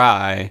bourbon or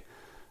rye,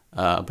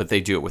 but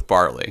they do it with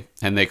barley,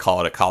 and they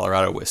call it a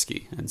Colorado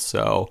whiskey. And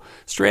so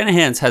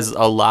Stranahan's has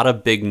a lot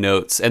of big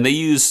notes, and they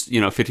use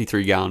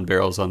 53-gallon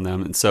barrels on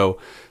them. And so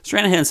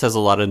Stranahan's has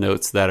a lot of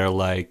notes that are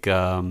like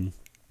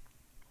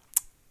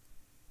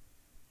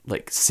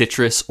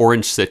citrus,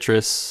 orange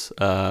citrus,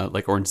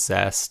 like orange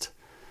zest,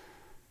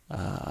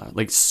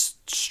 like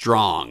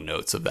strong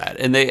notes of that.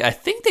 And I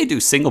think they do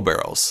single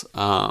barrels.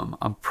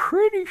 I'm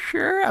pretty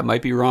sure. I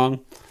might be wrong.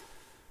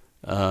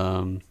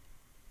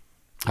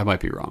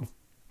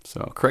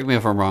 So correct me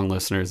if I'm wrong,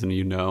 listeners,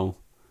 and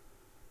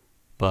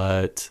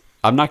but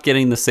I'm not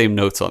getting the same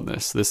notes on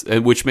this,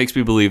 which makes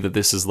me believe that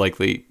this is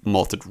likely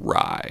malted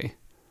rye.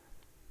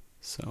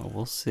 So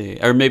we'll see.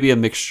 Or maybe a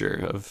mixture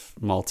of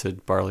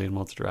malted barley and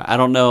malted rye. I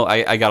don't know.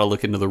 I got to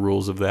look into the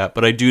rules of that.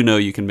 But I do know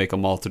you can make a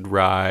malted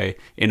rye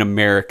in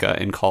America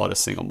and call it a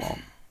single malt.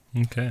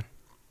 Okay.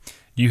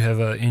 Do you have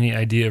any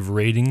idea of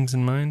ratings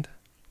in mind?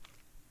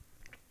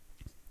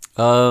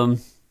 I'll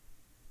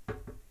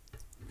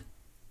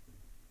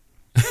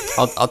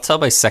tell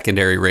my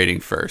secondary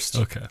rating first.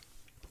 Okay.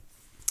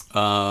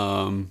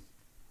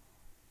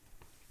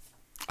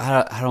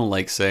 I don't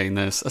like saying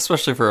this,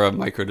 especially for a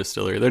micro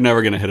distillery. They're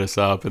never going to hit us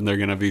up, and they're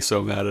going to be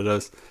so mad at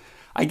us.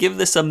 I give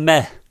this a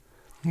meh.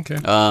 Okay.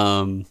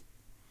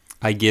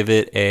 I give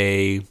it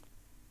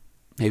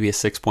maybe a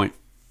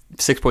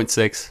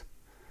 6.6.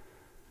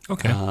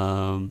 Okay.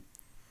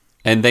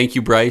 And thank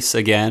you, Bryce,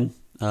 again.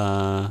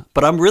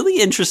 But I'm really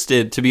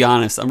interested, to be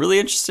honest. I'm really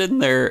interested in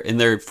their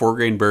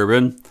 4-grain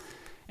bourbon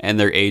and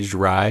their aged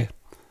rye.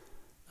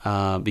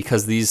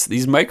 Because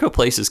these micro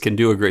places can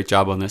do a great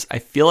job on this. I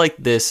feel like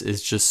this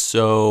is just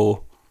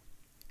so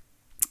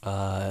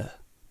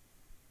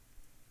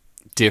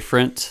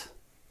different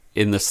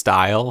in the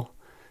style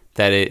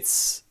that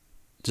it's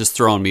just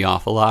throwing me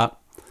off a lot.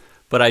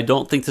 But I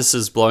don't think this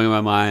is blowing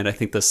my mind. I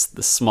think the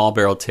small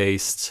barrel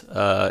taste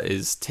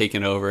is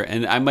taking over.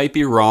 And I might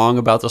be wrong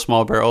about the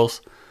small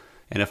barrels.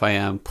 And if I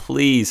am,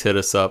 please hit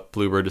us up,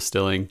 Bluebird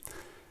Distilling.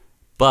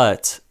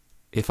 But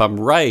if I'm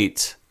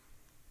right,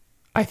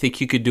 I think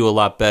you could do a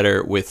lot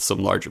better with some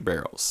larger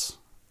barrels.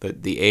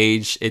 The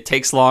age, it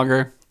takes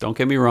longer. Don't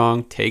get me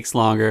wrong, takes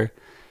longer.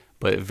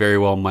 But it very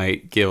well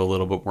might give a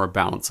little bit more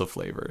balance of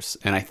flavors.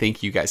 And I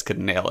think you guys could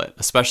nail it,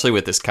 especially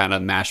with this kind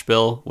of mash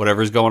bill,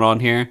 whatever's going on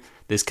here.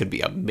 This could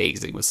be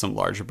amazing with some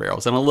larger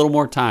barrels and a little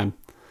more time.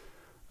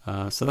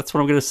 So that's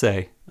what I'm going to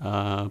say.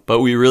 But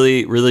we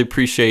really, really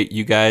appreciate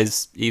you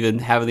guys even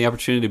having the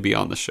opportunity to be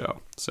on the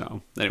show.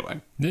 So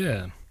anyway.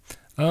 Yeah.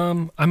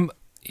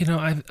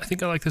 I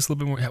think I like this a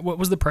little bit more. What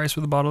was the price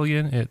for the bottle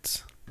again?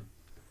 It's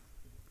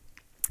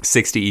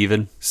 60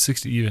 even.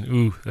 60 even.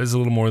 Ooh, that's a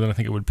little more than I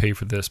think it would pay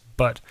for this.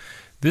 But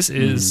this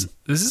is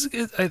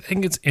I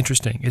think it's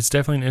interesting. It's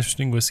definitely an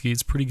interesting whiskey.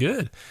 It's pretty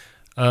good.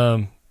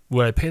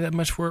 Would I pay that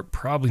much for it?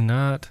 Probably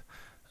not.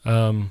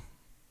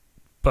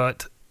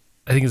 But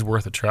I think it's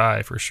worth a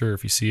try for sure.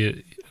 If you see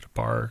it at a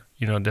bar,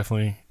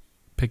 definitely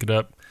pick it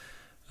up.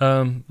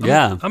 I'm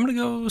going to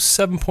go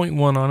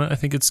 7.1 on it. I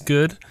think it's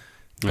good.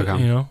 But,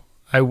 Okay.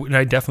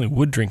 I definitely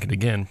would drink it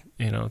again,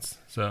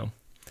 so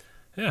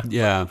yeah.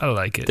 Yeah. I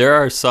like it. There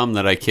are some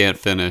that I can't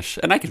finish,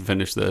 and I can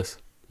finish this.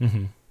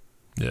 Mm-hmm.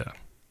 Yeah.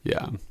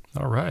 Yeah.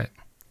 All right.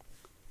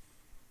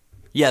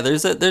 Yeah,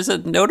 there's a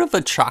note of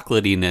a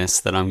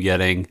chocolatiness that I'm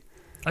getting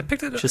I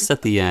picked it up just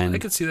at the end. I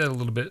could see that a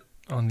little bit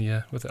on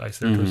the with the ice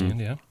there towards the end,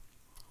 yeah.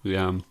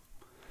 Yeah.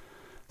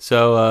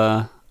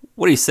 So,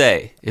 what do you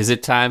say? Is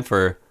it time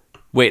for...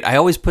 Wait, I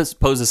always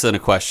pose this in a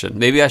question.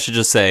 Maybe I should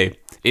just say,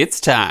 it's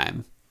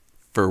time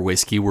for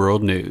Whiskey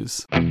World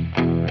News.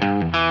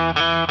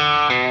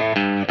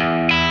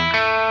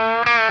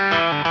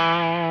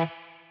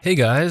 Hey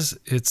guys,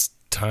 it's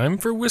time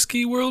for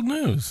Whiskey World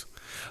News,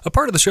 a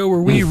part of the show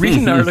where we read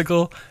an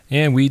article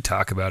and we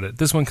talk about it.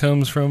 This one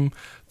comes from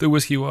the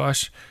Whiskey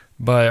Wash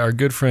by our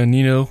good friend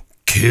Nino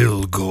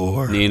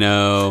Kilgore.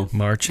 Nino.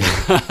 Marching.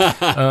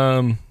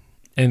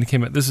 And it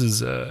came out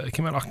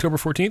October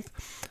 14th.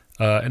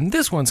 And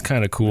this one's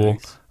kind of cool.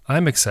 Nice.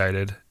 I'm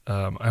excited.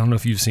 I don't know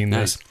if you've seen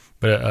this,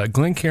 but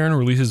Glencairn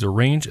releases a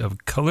range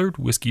of colored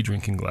whiskey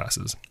drinking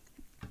glasses.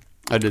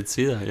 I did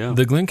see that, yeah.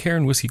 The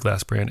Glencairn Whiskey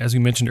Glass brand, as we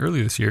mentioned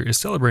earlier this year, is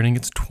celebrating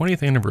its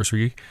 20th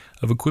anniversary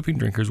of equipping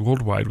drinkers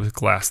worldwide with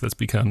glass that's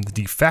become the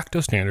de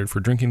facto standard for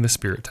drinking the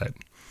spirit type.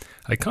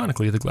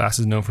 Iconically, the glass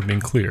is known for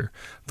being clear,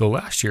 though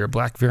last year a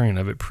black variant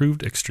of it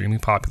proved extremely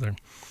popular.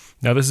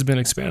 Now this has been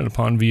expanded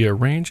upon via a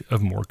range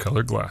of more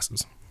colored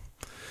glasses.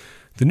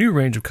 The new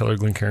range of colored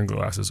Glencairn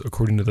glasses,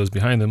 according to those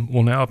behind them,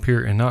 will now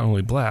appear in not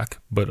only black,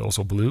 but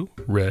also blue,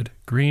 red,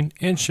 green,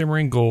 and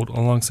shimmering gold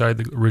alongside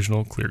the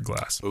original clear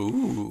glass.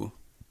 Ooh.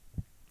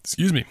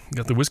 Excuse me,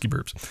 got the whiskey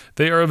burps.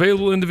 They are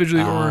available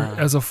individually or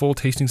as a full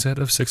tasting set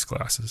of 6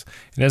 glasses.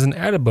 And as an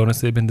added bonus,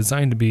 they've been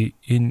designed to be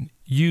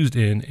used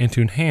in and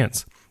to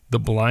enhance the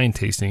blind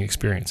tasting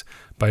experience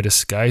by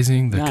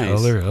disguising the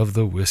color of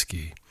the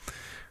whiskey.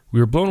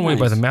 We were blown away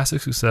by the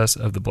massive success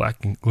of the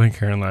Black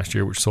Glencairn last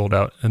year, which sold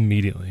out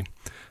immediately,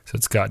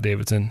 said Scott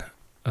Davidson.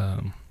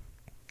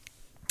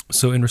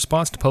 So in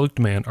response to public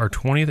demand, our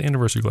 20th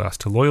anniversary glass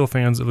to loyal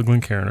fans of the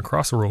Glencairn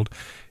across the world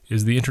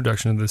is the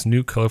introduction of this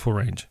new colorful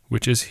range,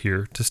 which is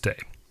here to stay.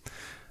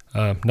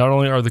 Not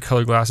only are the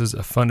color glasses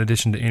a fun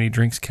addition to any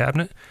drinks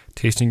cabinet,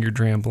 tasting your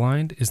dram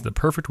blind is the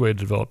perfect way to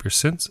develop your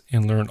sense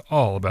and learn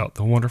all about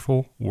the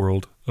wonderful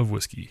world of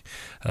whiskey.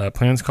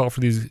 Plans call for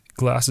these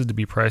glasses to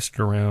be priced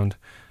at around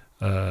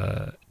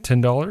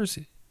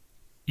 $10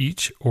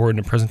 each, or in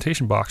a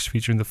presentation box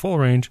featuring the full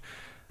range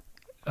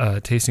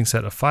tasting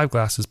set of 5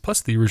 glasses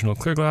plus the original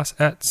clear glass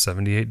at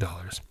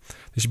 $78.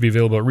 They should be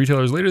available at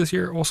retailers later this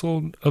year.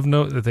 Also of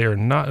note that they are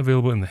not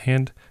available in the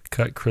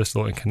hand-cut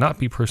crystal and cannot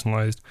be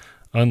personalized,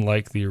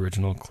 unlike the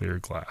original clear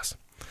glass.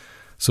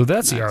 So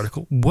that's the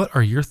article. What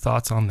are your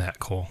thoughts on that,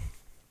 Cole?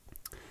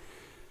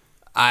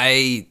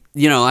 I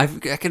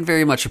can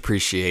very much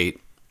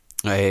appreciate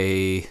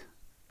a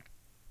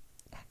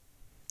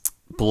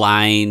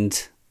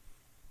blind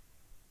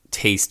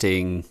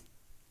tasting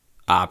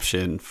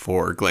option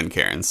for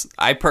Glencairns.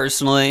 I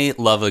personally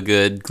love a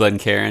good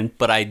Glencairn,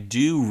 but I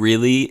do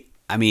really,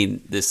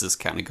 this is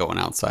kind of going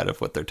outside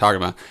of what they're talking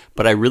about,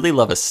 but I really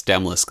love a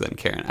stemless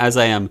Glencairn, as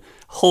I am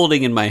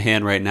holding in my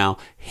hand right now,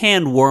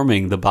 hand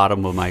warming the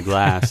bottom of my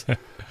glass.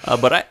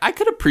 But I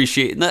could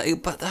appreciate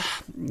that, but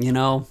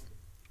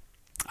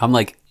I'm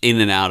like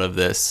in and out of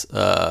this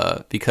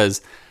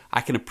because I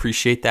can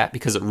appreciate that,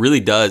 because it really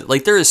does.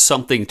 Like, there is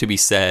something to be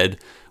said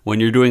when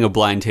you're doing a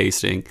blind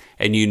tasting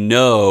and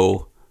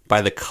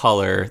by the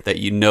color that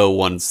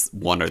one's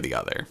one or the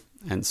other.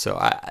 And so,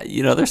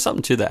 there's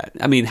something to that.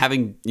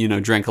 Having,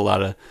 drank a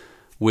lot of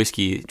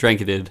whiskey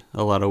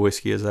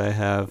as I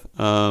have.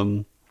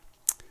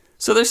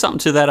 So there's something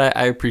to that.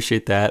 I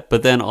appreciate that.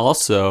 But then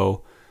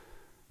also,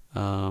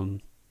 I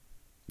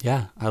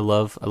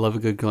love a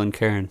good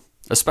Glencairn.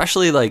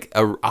 Especially like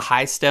a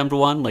high-stemmed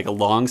one, like a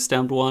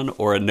long-stemmed one,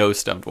 or a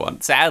no-stemmed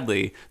one.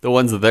 Sadly, the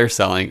ones that they're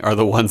selling are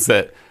the ones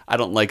that I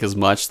don't like as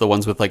much, the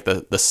ones with like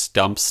the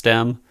stump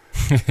stem.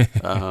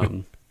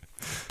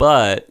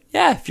 But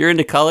yeah, if you're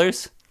into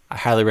colors, I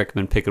highly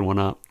recommend picking one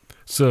up.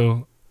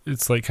 So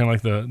it's like kind of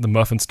like the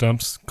muffin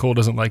stumps. Cole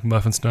doesn't like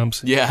muffin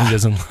stumps. Yeah. He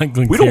doesn't like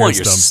Glencairn We don't want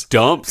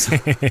stumps. your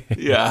stumps.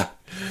 Yeah.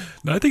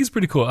 No, I think it's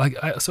pretty cool. I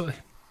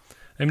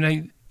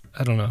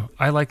don't know.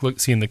 I like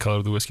seeing the color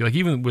of the whiskey. Like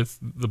even with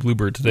the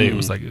Bluebird today, it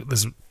was like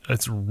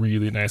it's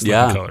really nice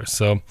looking color.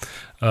 So,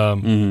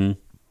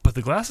 but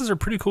the glasses are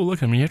pretty cool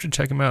looking. You have to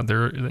check them out. They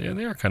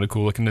are kind of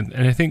cool looking.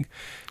 And I think,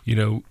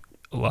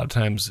 a lot of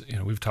times,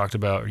 we've talked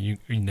about, or you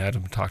and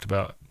Adam talked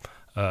about,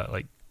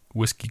 like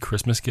whiskey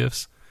Christmas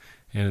gifts,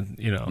 and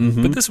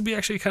but this would be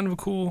actually kind of a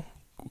cool.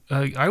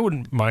 I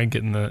wouldn't mind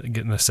getting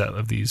a set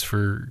of these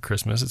for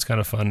Christmas. It's kind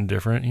of fun and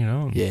different,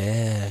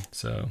 Yeah.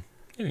 So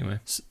anyway,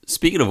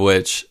 speaking of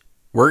which,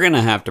 we're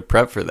gonna have to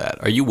prep for that.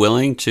 Are you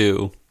willing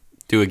to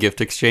do a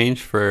gift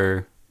exchange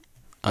for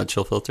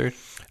Chill Filtered?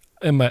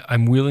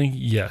 I'm willing.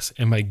 Yes.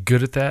 Am I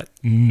good at that?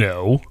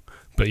 No.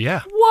 But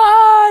yeah.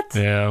 What?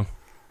 Yeah.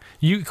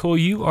 Cole,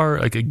 you are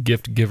like a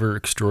gift giver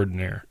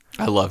extraordinaire.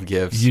 I love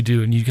gifts. You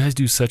do, and you guys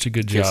do such a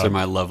good job. Gifts are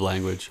my love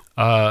language.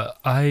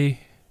 I'm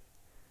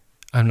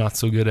not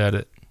so good at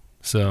it.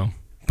 So,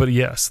 but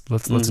yes,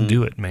 let's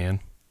do it, man.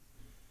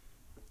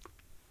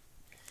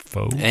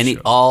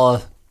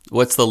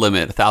 What's the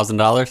limit?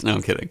 $1,000? No,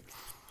 I'm kidding.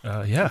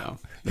 Yeah. No,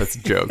 that's a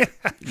joke.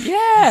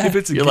 Yeah.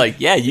 You're like,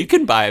 yeah, you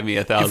can buy me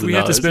 $1,000. If we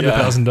have to spend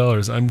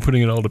 $1,000, I'm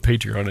putting it all to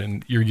Patreon,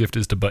 and your gift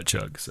is to Butt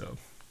Chug. So.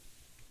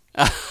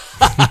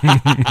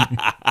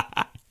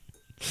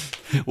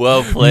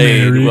 Well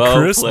played. Merry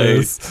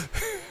Christmas.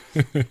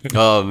 Played.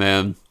 Oh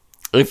man.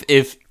 If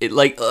it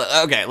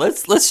okay,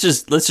 let's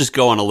just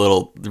go on a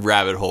little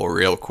rabbit hole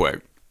real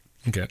quick.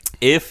 Okay.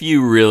 If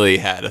you really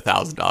had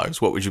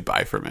 $1,000, what would you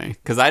buy for me?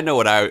 Because I know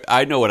what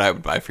I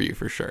would buy for you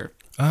for sure.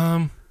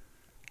 I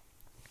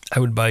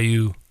would buy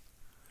you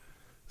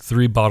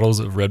 3 bottles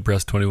of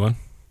Redbreast 21.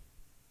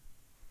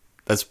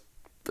 That's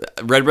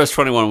Redbreast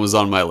 21 was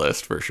on my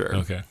list for sure.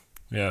 Okay.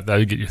 Yeah, that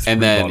would get you 3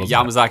 and then bottles.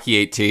 Yamazaki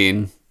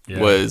 18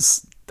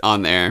 was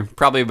on there.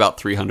 Probably about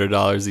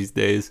 $300 these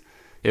days,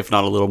 if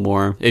not a little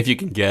more, if you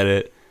can get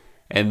it.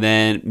 And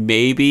then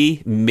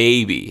maybe,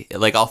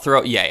 like I'll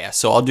throw,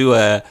 so I'll do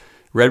a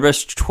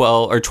Redbreast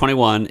 12 or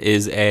 21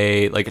 is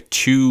a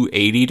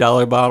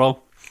 $280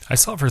 bottle. I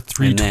saw it for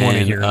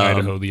 $320 here in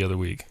Idaho the other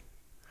week.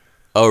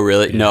 Oh,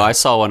 really? Yeah. No, I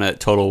saw one at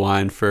Total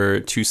Wine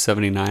for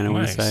 $279, I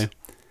want to say.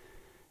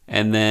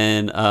 And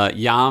then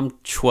Yam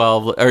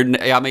 12 or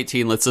Yam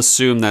 18, let's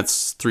assume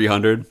that's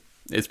 $300.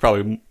 It's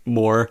probably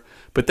more.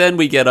 But then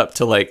we get up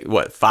to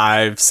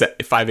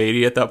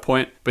 $580 at that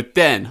point. But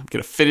then I'm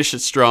going to finish it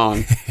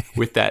strong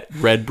with that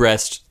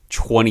Redbreast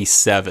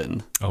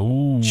 27.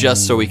 Oh.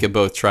 Just so we could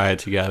both try it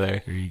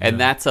together. And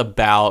that's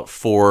about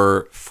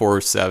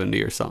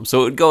 $470 or something.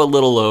 So it would go a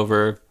little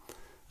over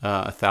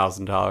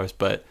 $1,000,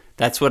 but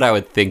that's what I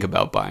would think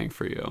about buying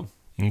for you.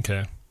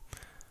 Okay.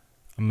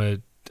 I'm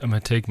gonna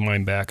take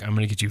mine back. I'm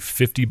gonna get you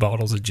 50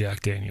 bottles of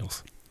Jack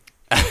Daniels.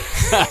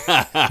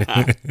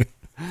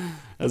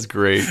 That's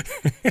great.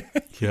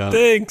 Yeah.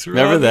 Thanks.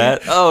 Remember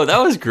that? Oh, that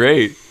was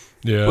great.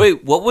 Yeah.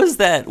 Wait, what was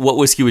that? What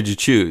whiskey would you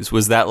choose?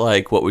 Was that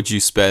what would you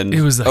spend?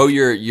 It was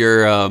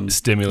your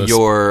stimulus.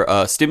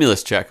 Your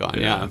stimulus check on.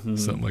 Yeah.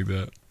 Something like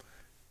that.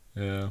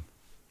 Yeah.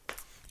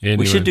 Anyway,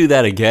 we should do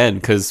that again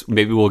because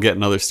maybe we'll get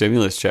another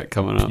stimulus check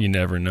coming up. You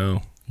never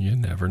know. You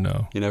never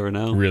know.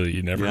 Really,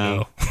 you never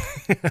know.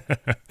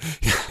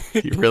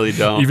 You really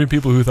don't. Even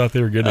people who thought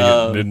they were getting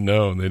it didn't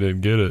know, and they didn't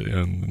get it.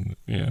 And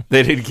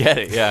they didn't get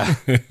it. Yeah.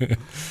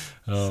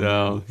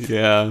 So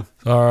yeah,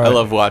 all right. I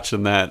love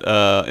watching that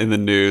in the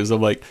news.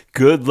 I'm like,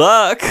 good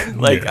luck.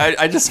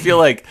 I just feel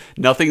like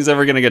nothing's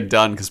ever gonna get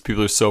done because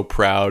people are so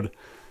proud.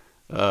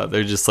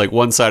 They're just like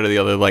one side or the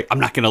other. Like, I'm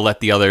not gonna let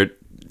the other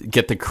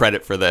get the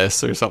credit for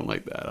this or something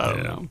like that. I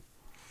don't know.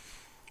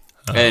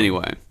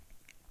 Anyway.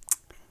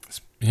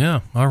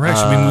 Yeah. All right.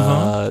 Should we move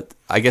on?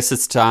 I guess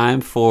it's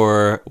time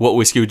for What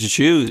Whiskey Would You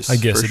Choose? I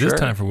guess it is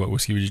time for What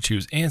Whiskey Would You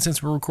Choose. And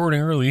since we're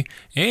recording early,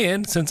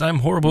 and since I'm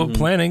horrible at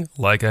planning,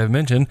 like I've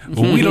mentioned,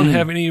 we don't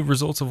have any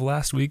results of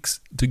last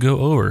week's to go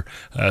over.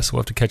 So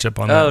we'll have to catch up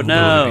on that. Oh,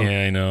 no.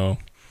 Yeah, I know.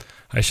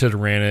 I should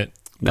have ran it.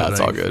 No,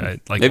 it's all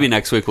good. Maybe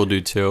next week we'll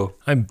do 2.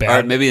 I'm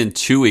bad. Or maybe in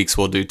 2 weeks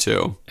we'll do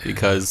 2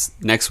 because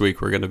next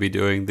week we're going to be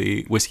doing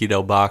the Whiskey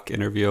Del Bach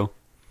interview.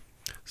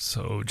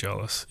 So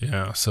jealous.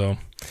 Yeah. So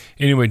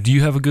anyway, do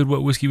you have a good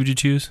What Whiskey Would You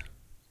Choose?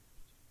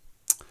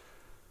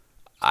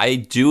 I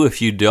do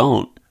if you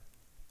don't.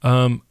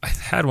 I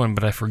had one,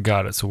 but I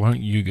forgot it. So why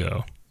don't you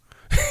go?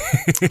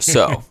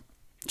 So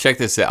check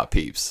this out,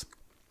 peeps.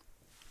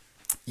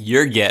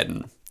 You're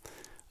getting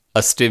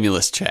a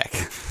stimulus check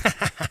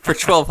for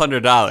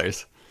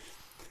 $1,200.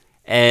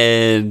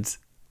 And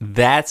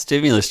that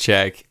stimulus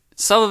check,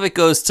 some of it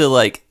goes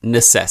to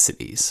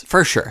necessities,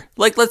 for sure.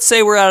 Let's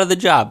say we're out of the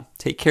job.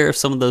 Take care of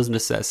some of those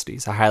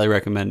necessities. I highly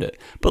recommend it.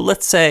 But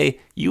let's say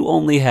you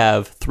only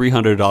have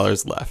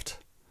 $300 left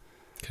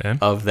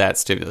of that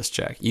stimulus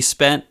check. You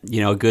spent,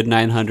 a good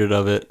 $900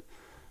 of it.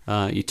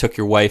 You took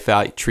your wife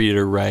out. You treated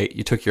her right.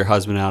 You took your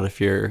husband out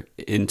if you're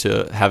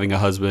into having a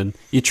husband.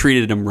 You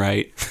treated him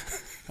right.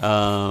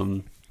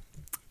 And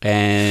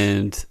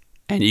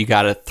you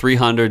got a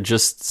 $300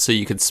 just so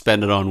you could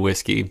spend it on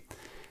whiskey.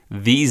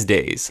 These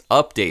days,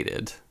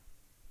 updated,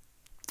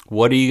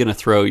 what are you going to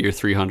throw your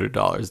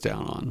 $300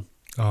 down on?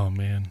 Oh,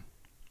 man.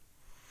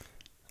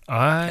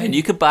 And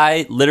you could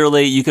buy,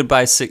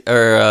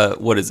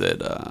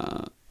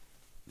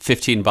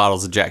 15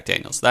 bottles of Jack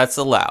Daniels. That's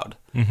allowed.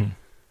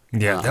 Mm-hmm.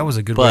 Yeah, that was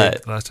a good but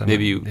way last time.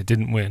 maybe it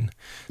didn't win.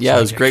 Yeah,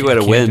 it was a great way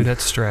to win. Do that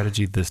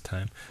strategy this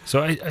time.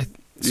 So I'm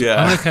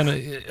gonna kind of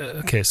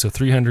okay. So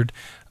 300.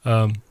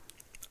 I'm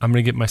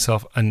gonna get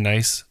myself a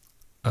nice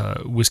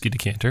whiskey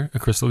decanter, a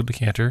crystal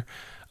decanter,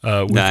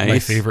 with my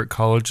favorite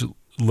college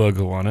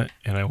logo on it,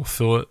 and I will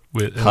fill it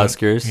with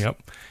Huskers. Yep.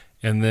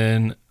 And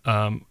then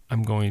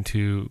I'm going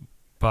to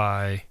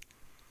buy.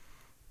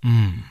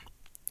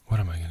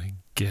 What am I gonna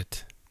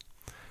get?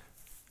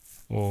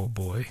 Oh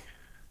boy.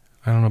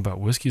 I don't know about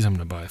whiskeys I'm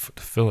going to buy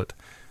to fill it.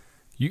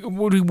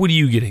 What are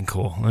you getting,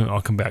 Cole?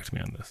 I'll come back to me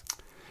on this.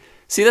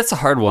 See, that's a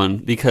hard one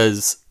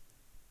because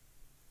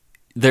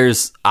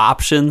there's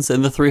options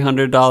in the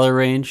 $300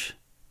 range,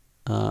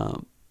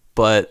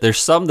 but there's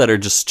some that are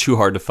just too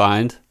hard to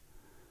find.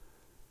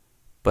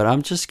 But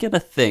I'm just going to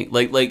think,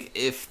 like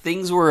if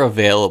things were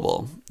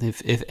available,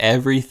 if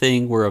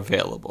everything were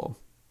available,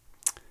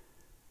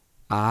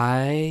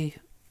 I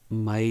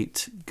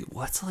might,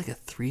 what's like a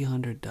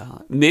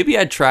 $300? Maybe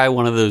I'd try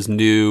one of those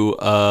new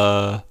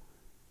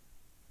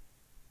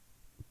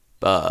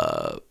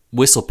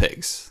Whistle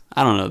Pigs.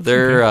 I don't know.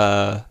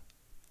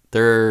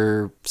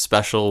 They're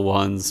special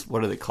ones.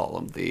 What do they call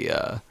them?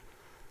 The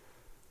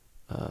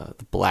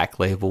black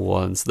label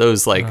ones.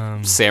 Those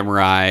like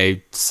samurai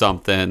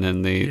something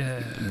and the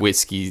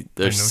whiskey.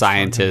 They're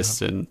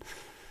scientists and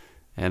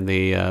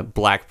the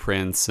Black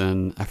Prince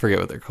and I forget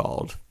what they're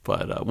called.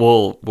 But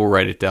we'll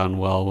write it down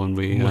well when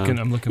we.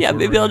 I'm looking. Yeah,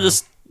 maybe we'll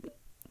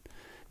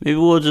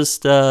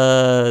just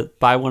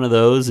buy one of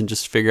those and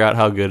just figure out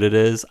how good it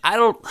is. I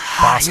don't.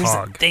 Boss here's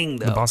Hog. The thing,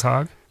 though. The Boss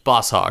Hog.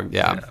 Boss Hog.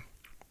 Yeah.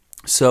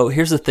 So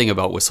here's the thing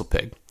about Whistle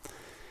Pig,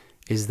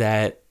 is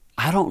that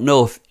I don't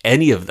know if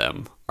any of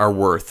them are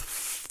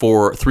worth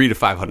 $300 to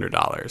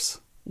 $500.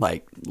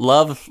 Like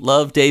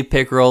love Dave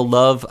Pickerel.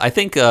 I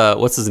think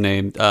what's his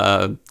name?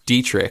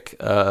 Dietrich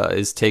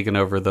is taking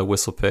over the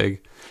Whistle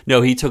Pig.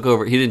 No, he took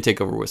over. He didn't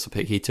take over Whistle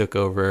Pig. He took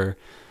over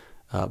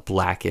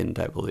Blackened,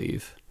 I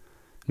believe.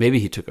 Maybe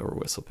he took over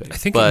Whistle Pig.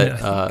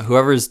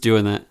 Whoever's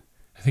doing that,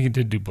 I think he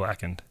did do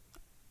Blackened.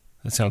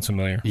 That sounds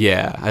familiar.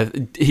 Yeah,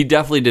 he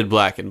definitely did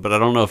Blackened, but I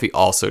don't know if he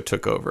also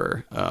took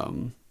over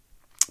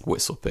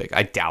Whistle Pig.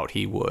 I doubt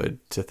he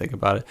would. To think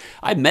about it,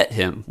 I met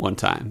him one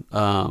time.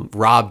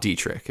 Rob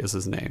Dietrich is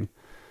his name,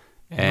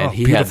 and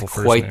he had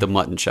quite the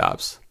mutton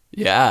chops.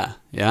 Yeah,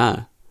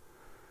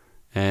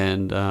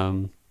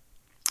 and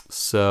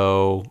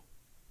so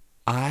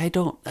I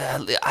don't.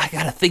 I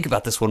gotta think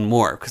about this one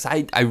more because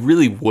I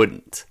really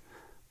wouldn't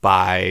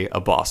buy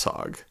a Boss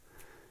Hog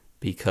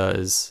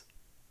because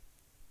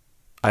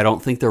I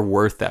don't think they're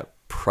worth that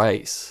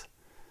price.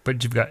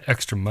 But you've got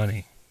extra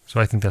money,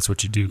 so I think that's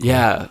what you do.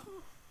 Cole.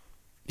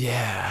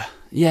 Yeah.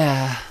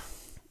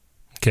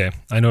 Okay,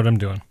 I know what I'm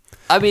doing.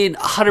 I mean,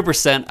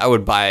 100%. I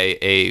would buy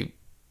a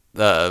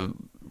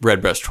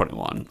Redbreast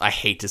 21. I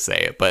hate to say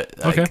it,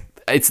 but okay.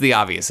 It's the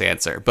obvious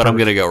answer, but I'm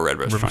going to go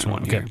Redbreast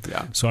 21 here. Okay.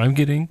 Yeah. So I'm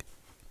getting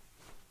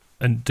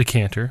a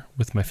decanter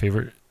with my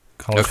favorite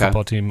college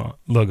football team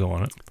logo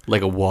on it.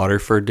 Like a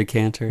Waterford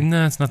decanter?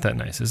 No, it's not that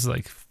nice. It's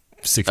like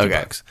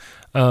 $60.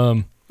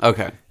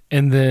 Okay.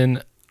 And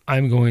then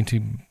I'm going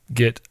to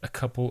get a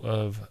couple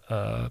of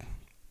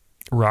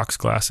rocks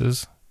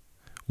glasses.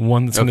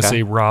 One that's going to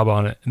say Rob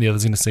on it, and the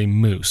other's going to say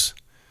Moose.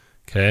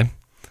 Okay?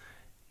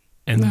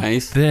 And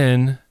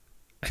then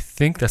I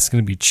think that's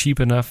going to be cheap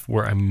enough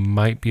where I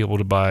might be able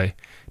to buy. Do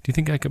you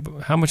think I could?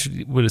 How much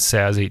would a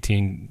SAS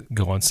 18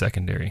 go on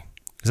secondary?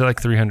 Is that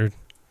like 300,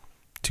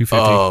 250?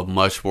 Oh,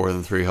 much more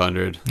than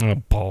 300. Oh,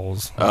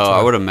 balls.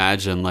 I would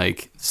imagine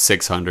like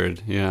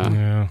 600. Yeah.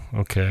 Yeah.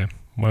 Okay.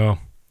 Well,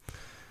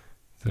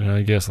 then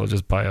I guess I'll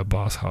just buy a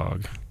Boss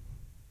Hog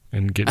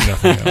and get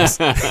nothing else.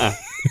 No,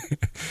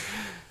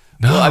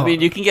 well, I mean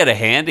you can get a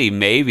handy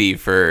maybe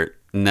for.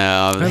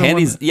 No,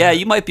 handies. Yeah,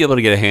 you might be able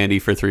to get a handy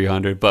for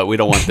 300, but we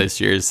don't want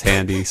this year's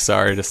handy.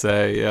 Sorry to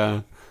say,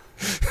 yeah.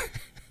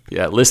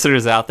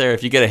 Listeners out there,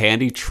 if you get a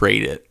handy,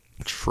 trade it.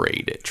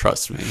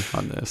 Trust me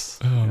on this.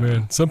 Oh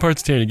man, some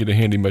parts of town you get a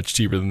handy much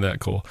cheaper than that,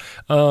 Cole.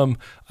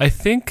 I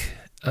think.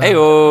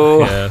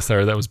 Hey-oh. Yeah,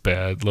 sorry, that was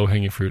bad. Low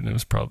hanging fruit, and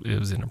it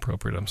was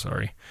inappropriate. I'm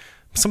sorry.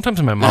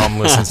 Sometimes my mom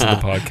listens to the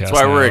podcast. That's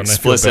why we're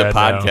explicit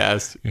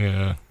podcast. Now.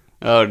 Yeah.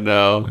 Oh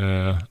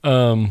no.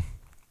 Yeah.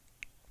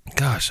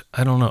 Gosh,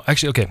 I don't know.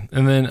 Actually, okay.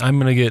 And then I'm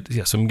gonna get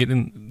So I'm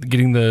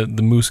getting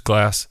the Moose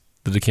glass,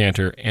 the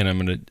decanter, and I'm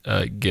gonna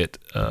get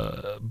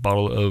a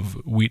bottle of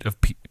wheat of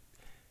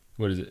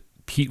what is it?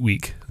 Peat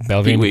Week,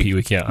 Balvenie Peat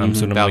Week. Yeah,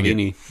 so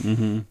Balvenie.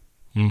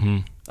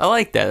 I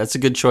like that. That's a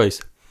good choice.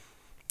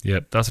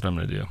 Yep, that's what I'm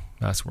gonna do.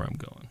 That's where I'm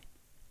going.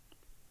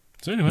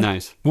 So anyway,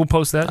 nice. We'll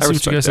post that. See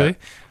what you guys say.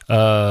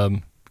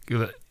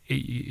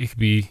 It could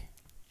be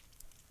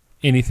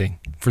anything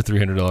for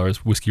 $300,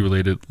 whiskey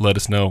related. Let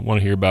us know. Want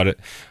to hear about it.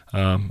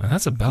 And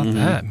that's about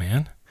that,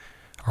 man.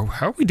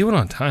 How are we doing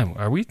on time?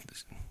 Are we?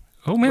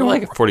 Oh man, we're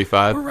like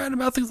 45. We're right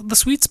about the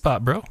sweet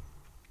spot, bro.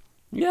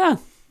 Yeah,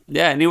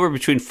 anywhere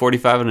between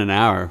 45 and an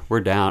hour.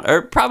 We're down.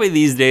 Or probably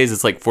these days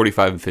it's like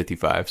 45 and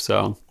 55.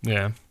 So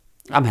yeah,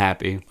 I'm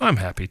happy. I'm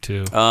happy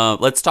too.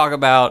 Let's talk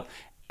about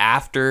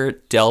after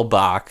Del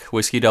Bach,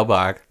 Whiskey Del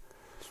Bach.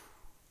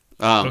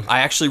 I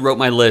actually wrote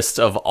my list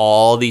of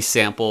all the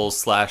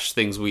samples /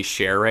 things we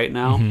share right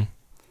now. Mm-hmm.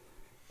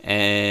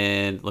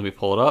 And let me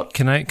pull it up.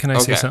 Can I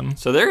say something?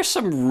 So there's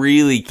some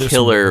really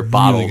killer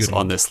bottles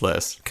on this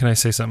list. Can I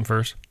say something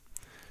first?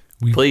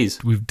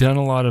 Please. We've done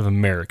a lot of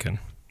American.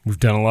 We've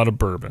done a lot of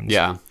bourbons.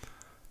 Yeah,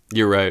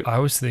 you're right. I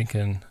was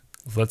thinking,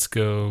 let's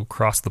go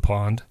cross the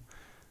pond.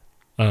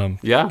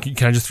 Yeah.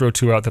 Can I just throw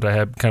 2 out that I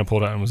had kind of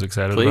pulled out and was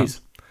excited about? Please.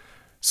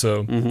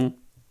 So,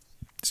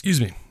 excuse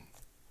me.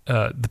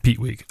 The Peat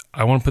Week.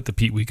 I want to put the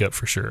Peat Week up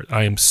for sure.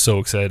 I am so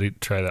excited to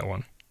try that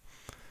one.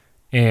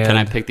 And can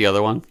I pick the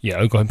other one? Yeah,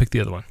 I'll go ahead and pick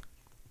the other one.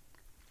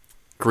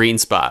 Green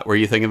Spot. Were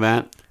you thinking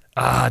that?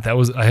 That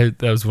was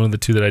one of the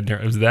 2 that I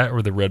didn't. It was that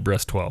or the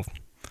Redbreast 12.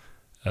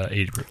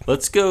 80 proof.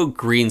 Let's go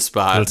Green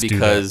Spot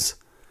because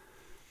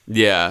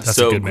that's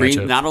so a good green,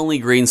 matchup. not only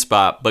Green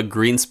Spot, but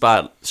Green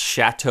Spot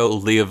Chateau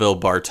Leoville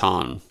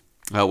Barton,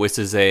 which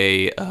is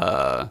a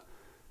Cabernet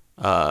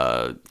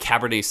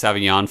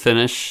Sauvignon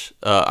finish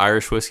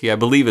Irish whiskey. I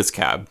believe it's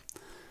Cab.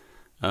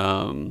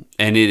 And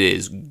it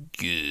is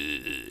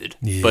good.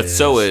 Yes, but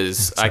so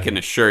is, I can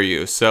assure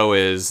you, so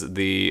is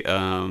the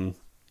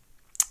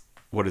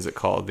what is it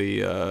called?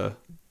 The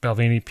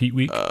Balvenie Peat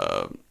Week.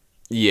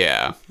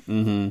 Yeah.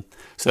 Mm-hmm.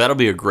 So that'll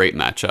be a great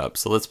matchup.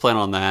 So let's plan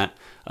on that.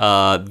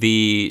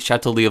 The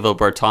Chateau Leoville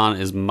Barton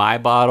is my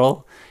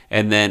bottle.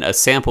 And then a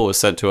sample was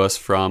sent to us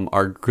from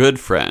our good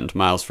friend,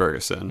 Miles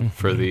Ferguson,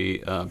 for the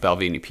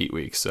Balvenie Peat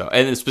Week. So,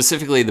 and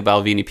specifically the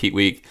Balvenie Peat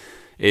Week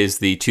is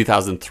the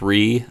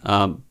 2003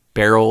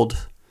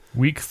 barreled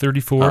Week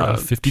 34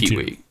 of 52. Peat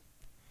Week.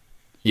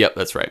 Yep,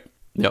 that's right.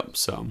 Yep.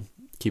 So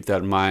keep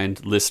that in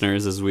mind,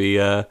 listeners, as we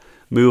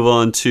move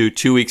on to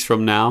 2 weeks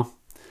from now.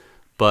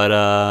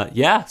 But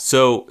yeah,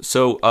 so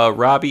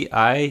Robbie,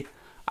 I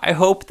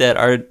hope that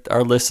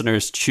our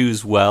listeners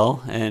choose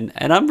well, and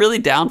I'm really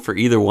down for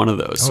either one of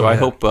those. So I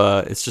hope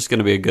it's just going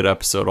to be a good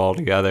episode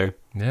altogether.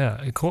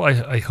 Yeah, cool.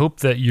 I hope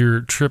that your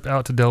trip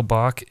out to Del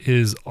Bach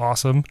is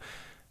awesome,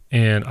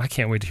 and I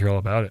can't wait to hear all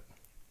about it.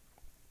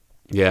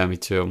 Yeah, me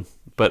too.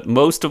 But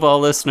most of all,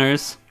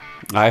 listeners,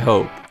 I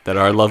hope that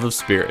our love of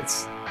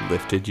spirits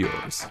lifted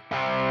yours.